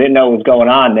 And I didn't know what was going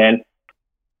on then.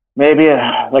 Maybe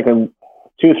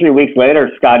 2-3 weeks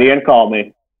later, Scott Ian called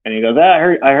me, and he goes, I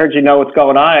heard you know what's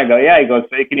going on. I go, yeah. He goes,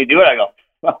 hey, can you do it? I go,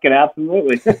 fucking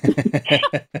absolutely.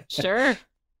 Sure.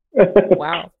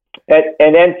 Wow.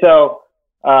 And then so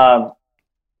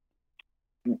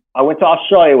I went to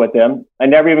Australia with them. I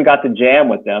never even got to jam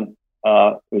with them.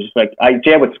 It was just like I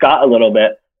jammed with Scott a little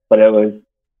bit, but it was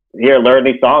here, learn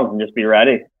these songs and just be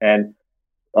ready. And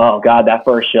oh God, that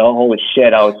first show, holy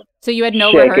shit, I was. So you had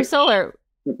no shaking. rehearsal, or?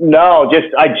 No, just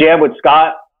I jammed with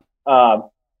Scott. I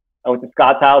went to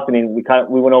Scott's house and we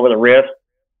went over the riff,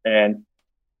 and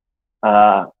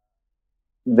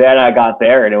then I got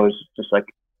there and it was just like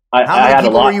How I many had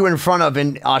people a lot. were you in front of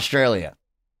in Australia?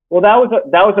 Well, that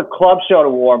was a club show to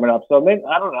warm it up. So maybe,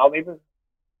 I don't know,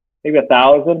 maybe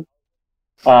 1,000.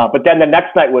 But then the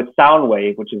next night was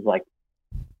Soundwave, which is like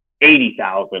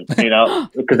 80,000. You know,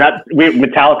 because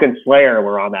Metallica and Slayer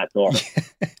were on that tour.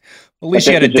 At least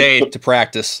you had a day to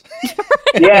practice.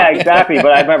 Yeah, exactly.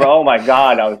 But I remember, oh my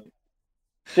God, I was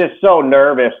just so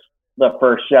nervous the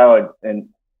first show, and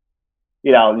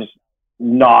you know, just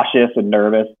nauseous and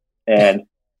nervous. And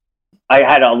I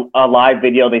had a live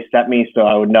video they sent me so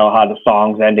I would know how the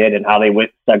songs ended and how they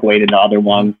segued into other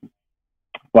ones.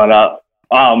 But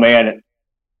oh man,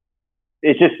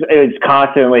 it was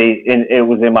constantly it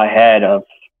was in my head of.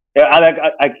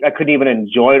 I couldn't even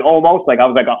enjoy it almost. Like I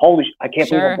was like, holy I can't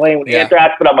believe I'm playing with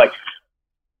Anthrax, but I'm like,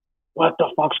 what the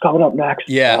fuck's coming up next?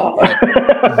 Yeah.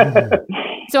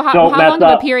 So how long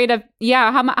of a period of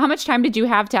how much time did you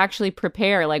have to actually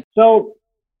prepare? Like, so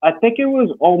I think it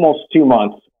was almost 2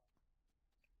 months.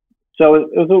 So it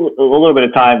was a little bit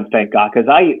of time, thank God, because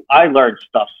I learned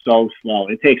stuff so slow.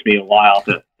 It takes me a while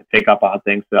to pick up on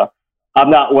things. So I'm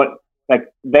not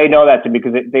they know that to me,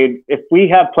 because if we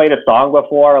have played a song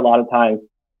before, a lot of times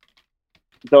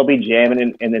they'll be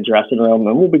jamming in the dressing room,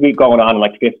 and we'll be going on in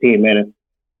like 15 minutes,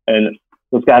 and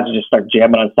those guys will just start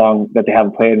jamming on songs that they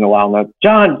haven't played in a while. And like,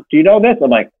 John, do you know this? I'm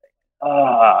like,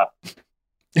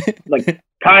 like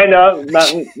kind of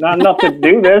not enough to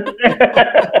do this.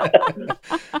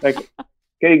 Like,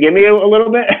 can you give me a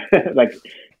little bit? Like,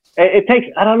 it takes.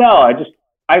 I don't know.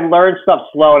 I learned stuff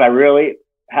slow, and I really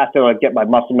have to like get my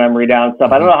muscle memory down and stuff.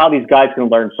 I don't know how these guys can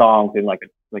learn songs in like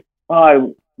I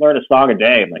learn a song a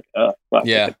day. I'm like, fuck.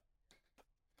 Yeah.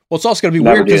 Well, it's also going to be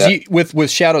weird because with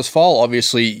Shadows Fall,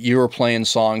 obviously you were playing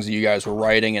songs that you guys were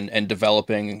writing and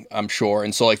developing, I'm sure.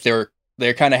 And so like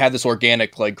they kind of had this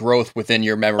organic like growth within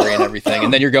your memory and everything.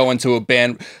 And then you're going to a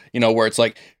band, you know, where it's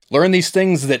like, learn these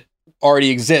things that already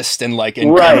exist and like,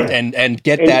 and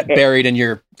get that buried in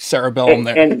your cerebellum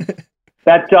there. And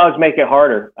that does make it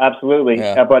harder. Absolutely.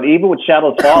 Yeah. But even with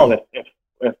Shadows Fall,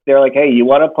 if they're like, hey, you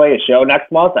want to play a show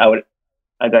next month? I'd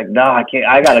be like, no, I can't.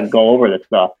 I got to go over this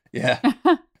stuff. Yeah.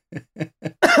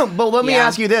 But let me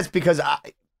ask you this, because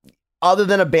other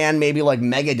than a band maybe like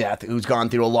Megadeth, who's gone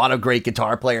through a lot of great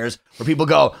guitar players, where people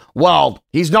go, well,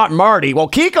 he's not Marty. Well,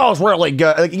 Kiko's really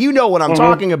good. Like, you know what I'm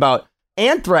talking about.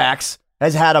 Anthrax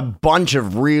has had a bunch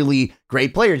of really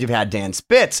great players. You've had Dan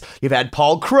Spitz. You've had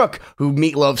Paul Crook, who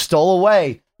Meatloaf stole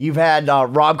away. You've had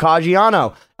Rob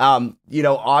Caggiano. You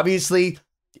know, obviously,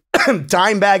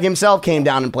 Dimebag himself came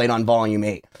down and played on Volume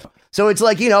 8. So it's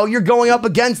like, you know, you're going up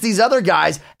against these other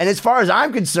guys. And as far as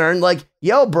I'm concerned, like,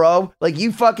 yo, bro, like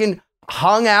you fucking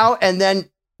hung out and then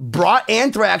brought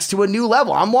Anthrax to a new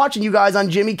level. I'm watching you guys on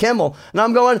Jimmy Kimmel and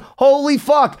I'm going, holy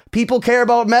fuck, people care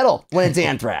about metal when it's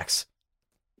Anthrax.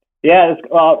 Yeah,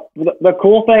 the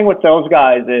cool thing with those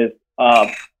guys is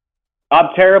I'm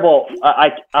terrible.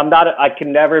 I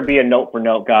can never be a note for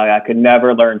note guy. I could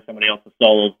never learn somebody else's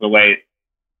solos the way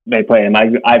they play them.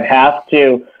 I have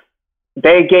to.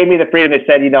 They gave me the freedom. They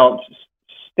said, you know,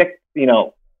 stick. You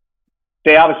know,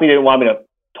 they obviously didn't want me to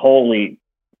totally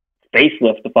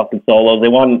facelift the fucking solos. They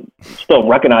want still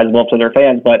recognizable to their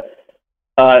fans, but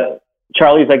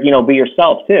Charlie's like, you know, be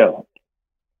yourself too.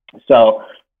 So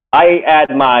I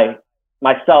add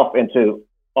myself into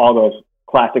all those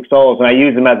classic solos, and I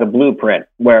use them as a blueprint.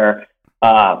 Where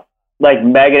like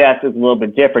Megadeth is a little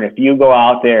bit different. If you go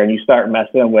out there and you start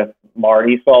messing with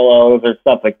Marty solos or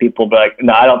stuff, like people be like,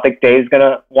 no, I don't think Dave's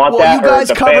gonna want that. You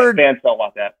guys covered, fans don't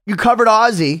want that. You covered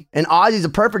Ozzy, and Ozzy's a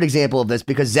perfect example of this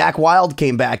because Zakk Wylde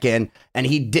came back in, and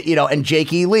he did, you know, and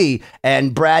Jake E. Lee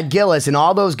and Brad Gillis and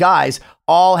all those guys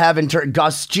all have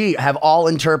Gus G have all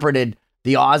interpreted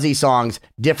the Ozzy songs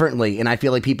differently, and I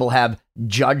feel like people have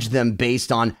judged them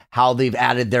based on how they've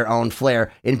added their own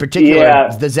flair. In particular,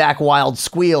 the Zakk Wylde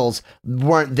squeals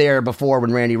weren't there before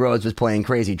when Randy Rhoads was playing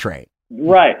Crazy Train.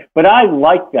 Right, but I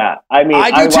like that. I mean,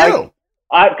 I do too.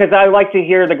 Because I like to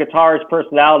hear the guitarist's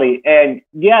personality, and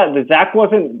the Zakk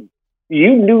wasn't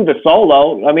you knew the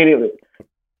solo. I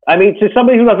mean, to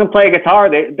somebody who doesn't play guitar,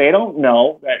 they don't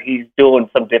know that he's doing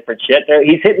some different shit.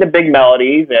 He's hitting the big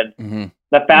melodies and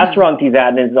the fast runs he's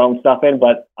adding his own stuff in.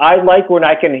 But I like when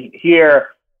I can hear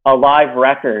a live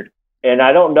record, and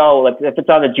I don't know, like if it's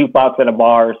on a jukebox at a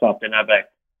bar or something, I'm like,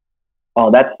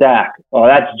 oh, that's Zach. Oh,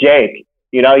 that's Jake.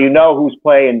 You know who's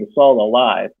playing the solo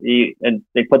live, and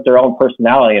they put their own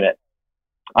personality in it.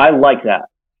 I like that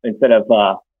instead of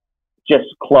just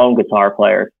clone guitar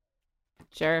players.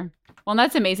 Sure. Well, and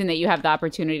that's amazing that you have the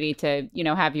opportunity to,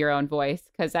 have your own voice.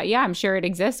 Because, I'm sure it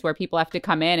exists where people have to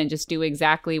come in and just do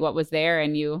exactly what was there,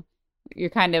 and you're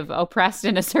kind of oppressed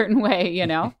in a certain way,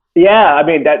 Yeah, I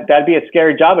mean, that'd be a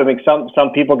scary job. I mean,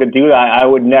 some people could do that. I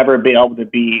would never be able to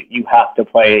be, you have to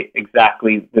play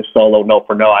exactly the solo note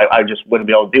for note. I just wouldn't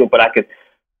be able to do it, but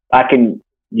I can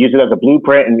use it as a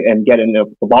blueprint and get in the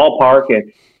ballpark.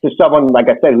 And to someone, like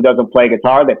I said, who doesn't play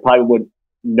guitar, they probably would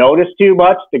notice too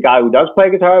much. The guy who does play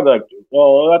guitar would be like,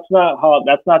 well,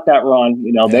 that's not that run.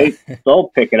 They still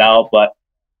pick it out, but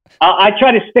I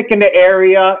try to stick in the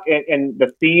area and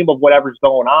the theme of whatever's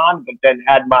going on, but then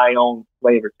add my own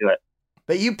flavor to it.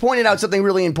 But you pointed out something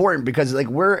really important, because like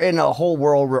we're in a whole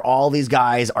world where all these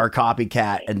guys are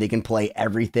copycat and they can play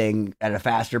everything at a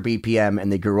faster BPM,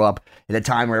 and they grew up at a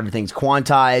time where everything's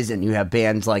quantized, and you have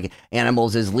bands like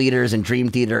Animals as leaders, and Dream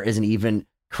Theater isn't even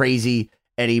crazy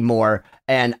anymore.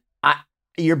 And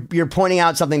you're pointing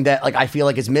out something that like I feel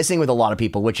like is missing with a lot of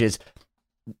people, which is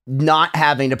not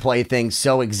having to play things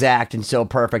so exact and so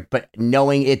perfect, but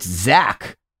knowing it's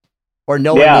Zach or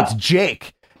knowing it's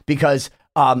Jake, because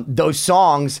those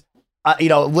songs,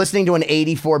 listening to an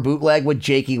 84 bootleg with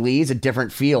Jakey Lee is a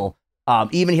different feel.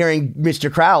 Even hearing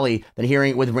Mr. Crowley than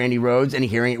hearing it with Randy Rhoads and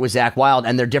hearing it with Zach Wilde,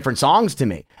 and they're different songs to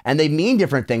me, and they mean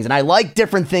different things, and I like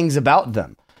different things about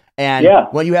them. And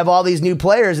when you have all these new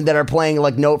players that are playing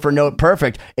like note for note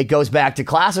perfect, it goes back to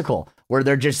classical, where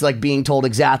they're just like being told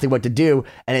exactly what to do.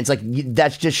 And it's like,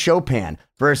 that's just Chopin,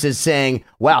 versus saying,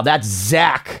 wow, that's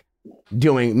Zach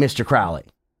doing Mr. Crowley.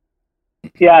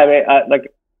 Yeah. I mean,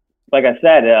 like I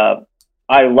said,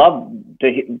 I love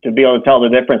to be able to tell the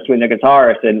difference between the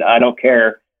guitarist, and I don't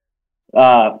care.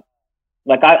 I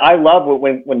love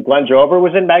when Glenn Drover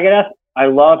was in Megadeth. I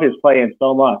love his playing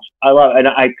so much. And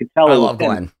I could tell. I love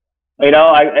Glenn. And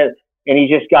he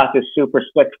just got this super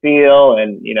slick feel,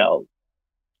 and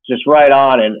just right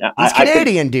on. And he's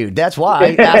Canadian, dude. That's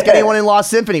why. Ask anyone in Lost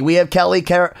Symphony. We have Kelly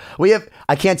Luck.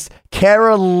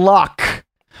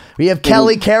 We have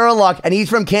Kelly Luck, and he's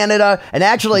from Canada. And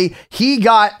actually, he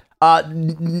got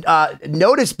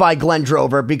noticed by Glenn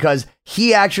Drover because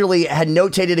he actually had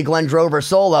notated a Glenn Drover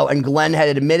solo, and Glenn had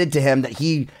admitted to him that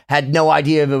he had no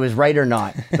idea if it was right or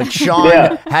not. But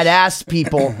Sean had asked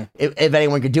people if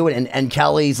anyone could do it, and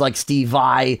Kelly's like Steve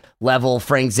Vai level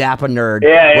Frank Zappa nerd,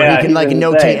 where he can like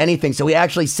notate anything. So he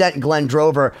actually sent Glenn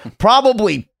Drover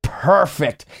probably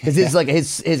perfect, because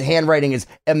his handwriting is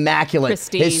immaculate.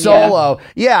 Pristine, his solo,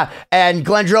 and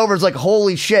Glenn Drover's like,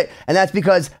 holy shit. And that's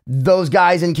because those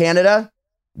guys in Canada,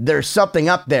 there's something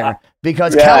up there.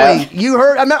 Because Kelly, you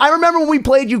heard, I remember when we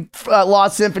played you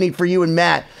Lost Symphony for you and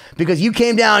Matt, because you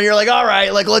came down and you're like, all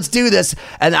right, like, let's do this.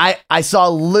 And I saw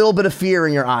a little bit of fear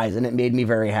in your eyes, and it made me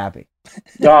very happy.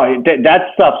 No, that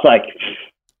stuff's like,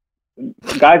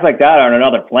 guys like that are on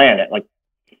another planet. Like,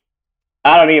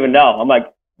 I don't even know. I'm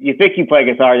like, you think you play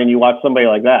guitar, then you watch somebody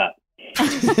like that.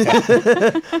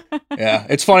 Yeah,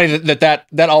 it's funny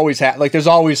that always like there's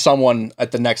always someone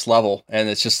at the next level, and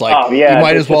it's just like you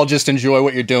might as well just enjoy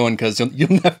what you're doing, because you'll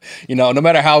never, no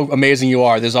matter how amazing you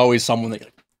are, there's always someone that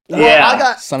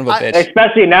son of a bitch.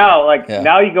 Especially now,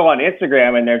 now you go on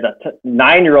Instagram and there's a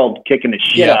 9-year-old kicking the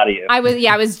shit out of you. I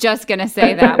was just gonna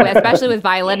say that, especially with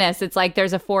violinists, it's like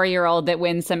there's a 4-year-old that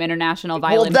wins some international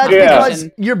violin competition. Because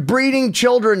you're breeding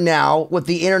children now with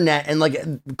the internet, and like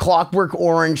Clockwork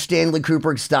Orange, Stanley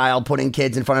Kubrick style, putting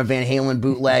kids in front of Van Halen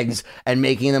bootlegs and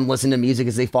making them listen to music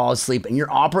as they fall asleep, and you're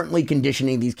operantly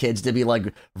conditioning these kids to be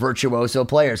like virtuoso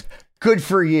players. Good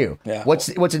for you. Yeah. What's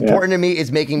important to me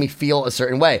is making me feel a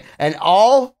certain way. And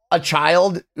all a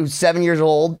child who's 7 years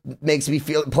old makes me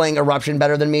feel, playing Eruption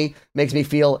better than me, makes me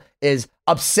feel is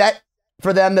upset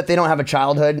for them that they don't have a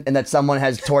childhood, and that someone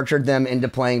has tortured them into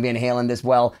playing Van Halen this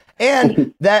well,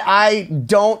 and that I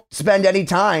don't spend any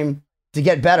time to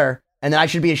get better, and that I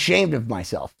should be ashamed of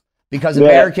myself because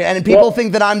American, and people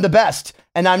think that I'm the best,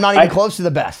 and I'm not even close to the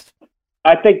best.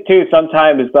 I think too,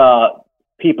 sometimes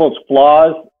people's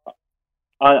flaws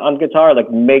on guitar, like,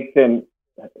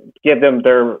 give them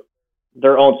their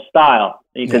own style,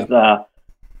 because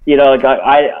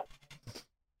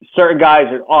certain guys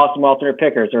are awesome alternate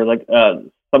pickers, or like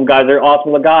Some guys are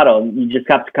awesome legato. You just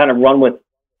have to kind of run with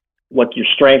what your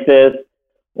strength is.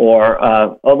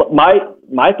 Or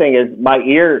my thing is my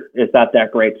ear is not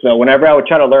that great. So whenever I would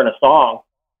try to learn a song,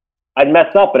 I'd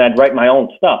mess up and I'd write my own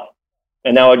stuff.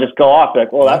 And now I would just go off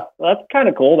like, well, that's kind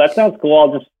of cool. That sounds cool.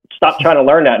 I'll just stop trying to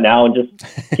learn that now and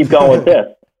just keep going with this.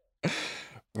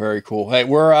 Very cool. Hey,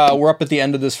 we're up at the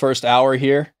end of this first hour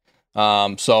here.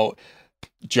 So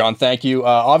John, thank you.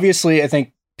 Obviously, I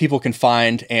think people can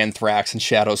find Anthrax and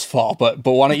Shadows Fall, but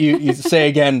why don't you say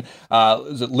again,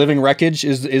 is it Living Wreckage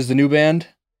is the new band?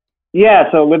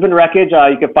 Yeah, so Living Wreckage,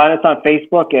 you can find us on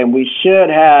Facebook, and we should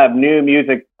have new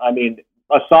music. I mean,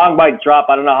 a song might drop.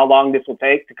 I don't know how long this will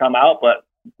take to come out, but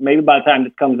maybe by the time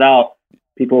this comes out,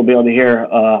 people will be able to hear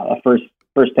a first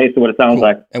taste of what it sounds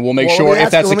like. And we'll make sure,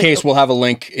 if that's the case, we'll have a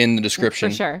link in the description.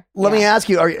 For sure. Let me ask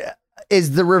you,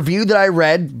 is the review that I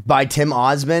read by Tim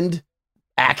Osmond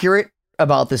accurate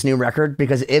about this new record?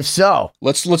 Because if so,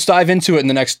 let's dive into it in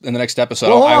the next episode.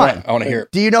 Well, I want to hear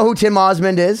it. Do you know who Tim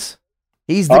Osmond is?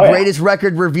 He's the greatest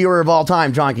record reviewer of all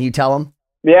time. John, can you tell him?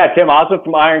 Yeah, Tim Osmond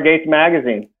from Iron Gates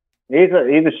Magazine. He's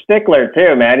a stickler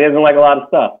too, man. He doesn't like a lot of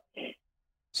stuff.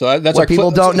 So that's what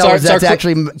people don't know is that's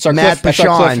actually Matt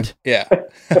Bashand. Yeah.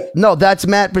 No, that's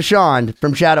Matt Bashand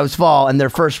from Shadows Fall and their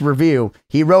first review.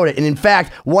 He wrote it. And in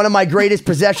fact, one of my greatest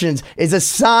possessions is a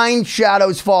signed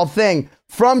Shadows Fall thing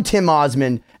from Tim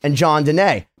Osmond and John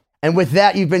Donais. And with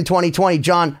that, you've been 2020.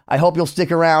 John, I hope you'll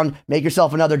stick around, make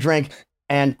yourself another drink.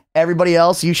 And everybody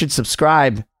else, you should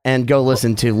subscribe and go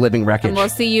listen to Living Wreckage. And we'll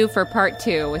see you for part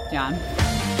 2 with John.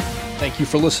 Thank you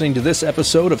for listening to this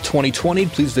episode of 2020.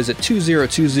 Please visit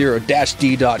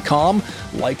 2020-d.com.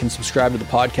 Like and subscribe to the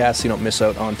podcast so you don't miss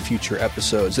out on future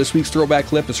episodes. This week's throwback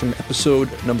clip is from episode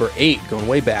number 8, going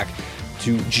way back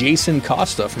to Jason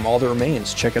Costa from All That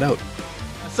Remains. Check it out.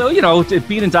 So,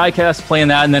 being in diecast, playing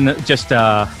that, and then just,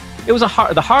 it was the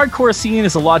hardcore scene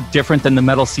is a lot different than the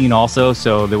metal scene also,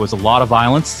 so there was a lot of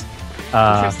violence.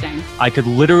 Interesting. I could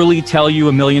literally tell you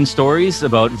a million stories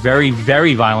about very,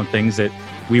 very violent things that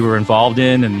we were involved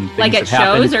in, and things like at that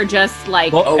happened. Shows or just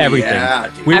like everything. Yeah,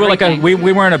 we were like we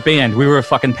weren't a band. We were a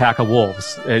fucking pack of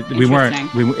wolves. We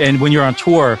weren't. And when you're on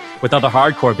tour with other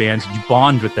hardcore bands, you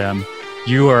bond with them.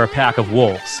 You are a pack of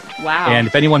wolves. Wow. And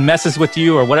if anyone messes with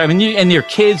you or whatever, and you're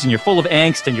kids and you're full of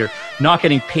angst and you're not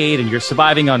getting paid and you're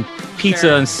surviving on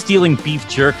pizza and stealing beef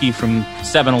jerky from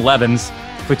 7-Elevens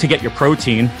to get your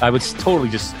protein, I would totally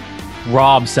just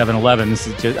rob 7-Elevens,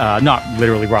 not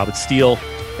literally rob it, steal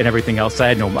and everything else.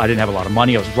 I didn't have a lot of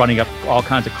money. I was running up all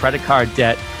kinds of credit card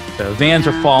debt. The vans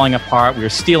were falling apart. We were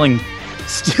stealing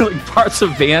parts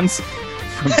of vans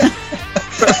from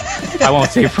I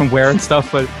won't say from where and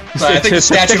stuff, but I think the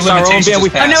statute of limitations is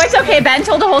passed. Oh, no, it's okay. Ben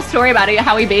told a whole story about it,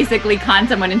 how he basically conned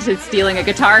someone into stealing a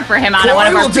guitar for him on one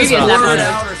of our previous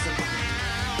episodes.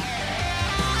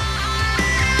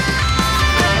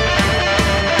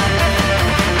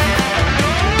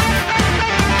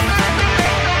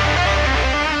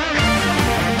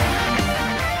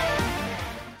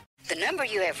 The number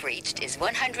you have reached is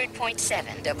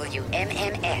 100.7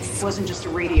 WMMS. It wasn't just a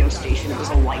radio station, it was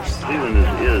a lifestyle. Cleveland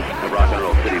is a rock and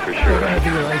roll city for sure.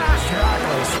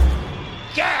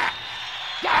 Get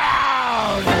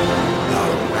down!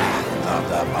 The Wrath of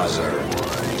the Buzzard.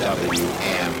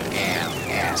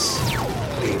 WMMS.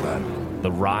 Cleveland.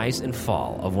 The rise and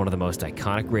fall of one of the most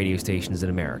iconic radio stations in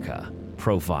America.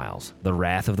 Profiles. The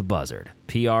Wrath of the Buzzard.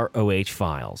 PROH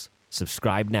Files.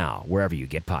 Subscribe now wherever you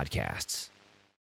get podcasts.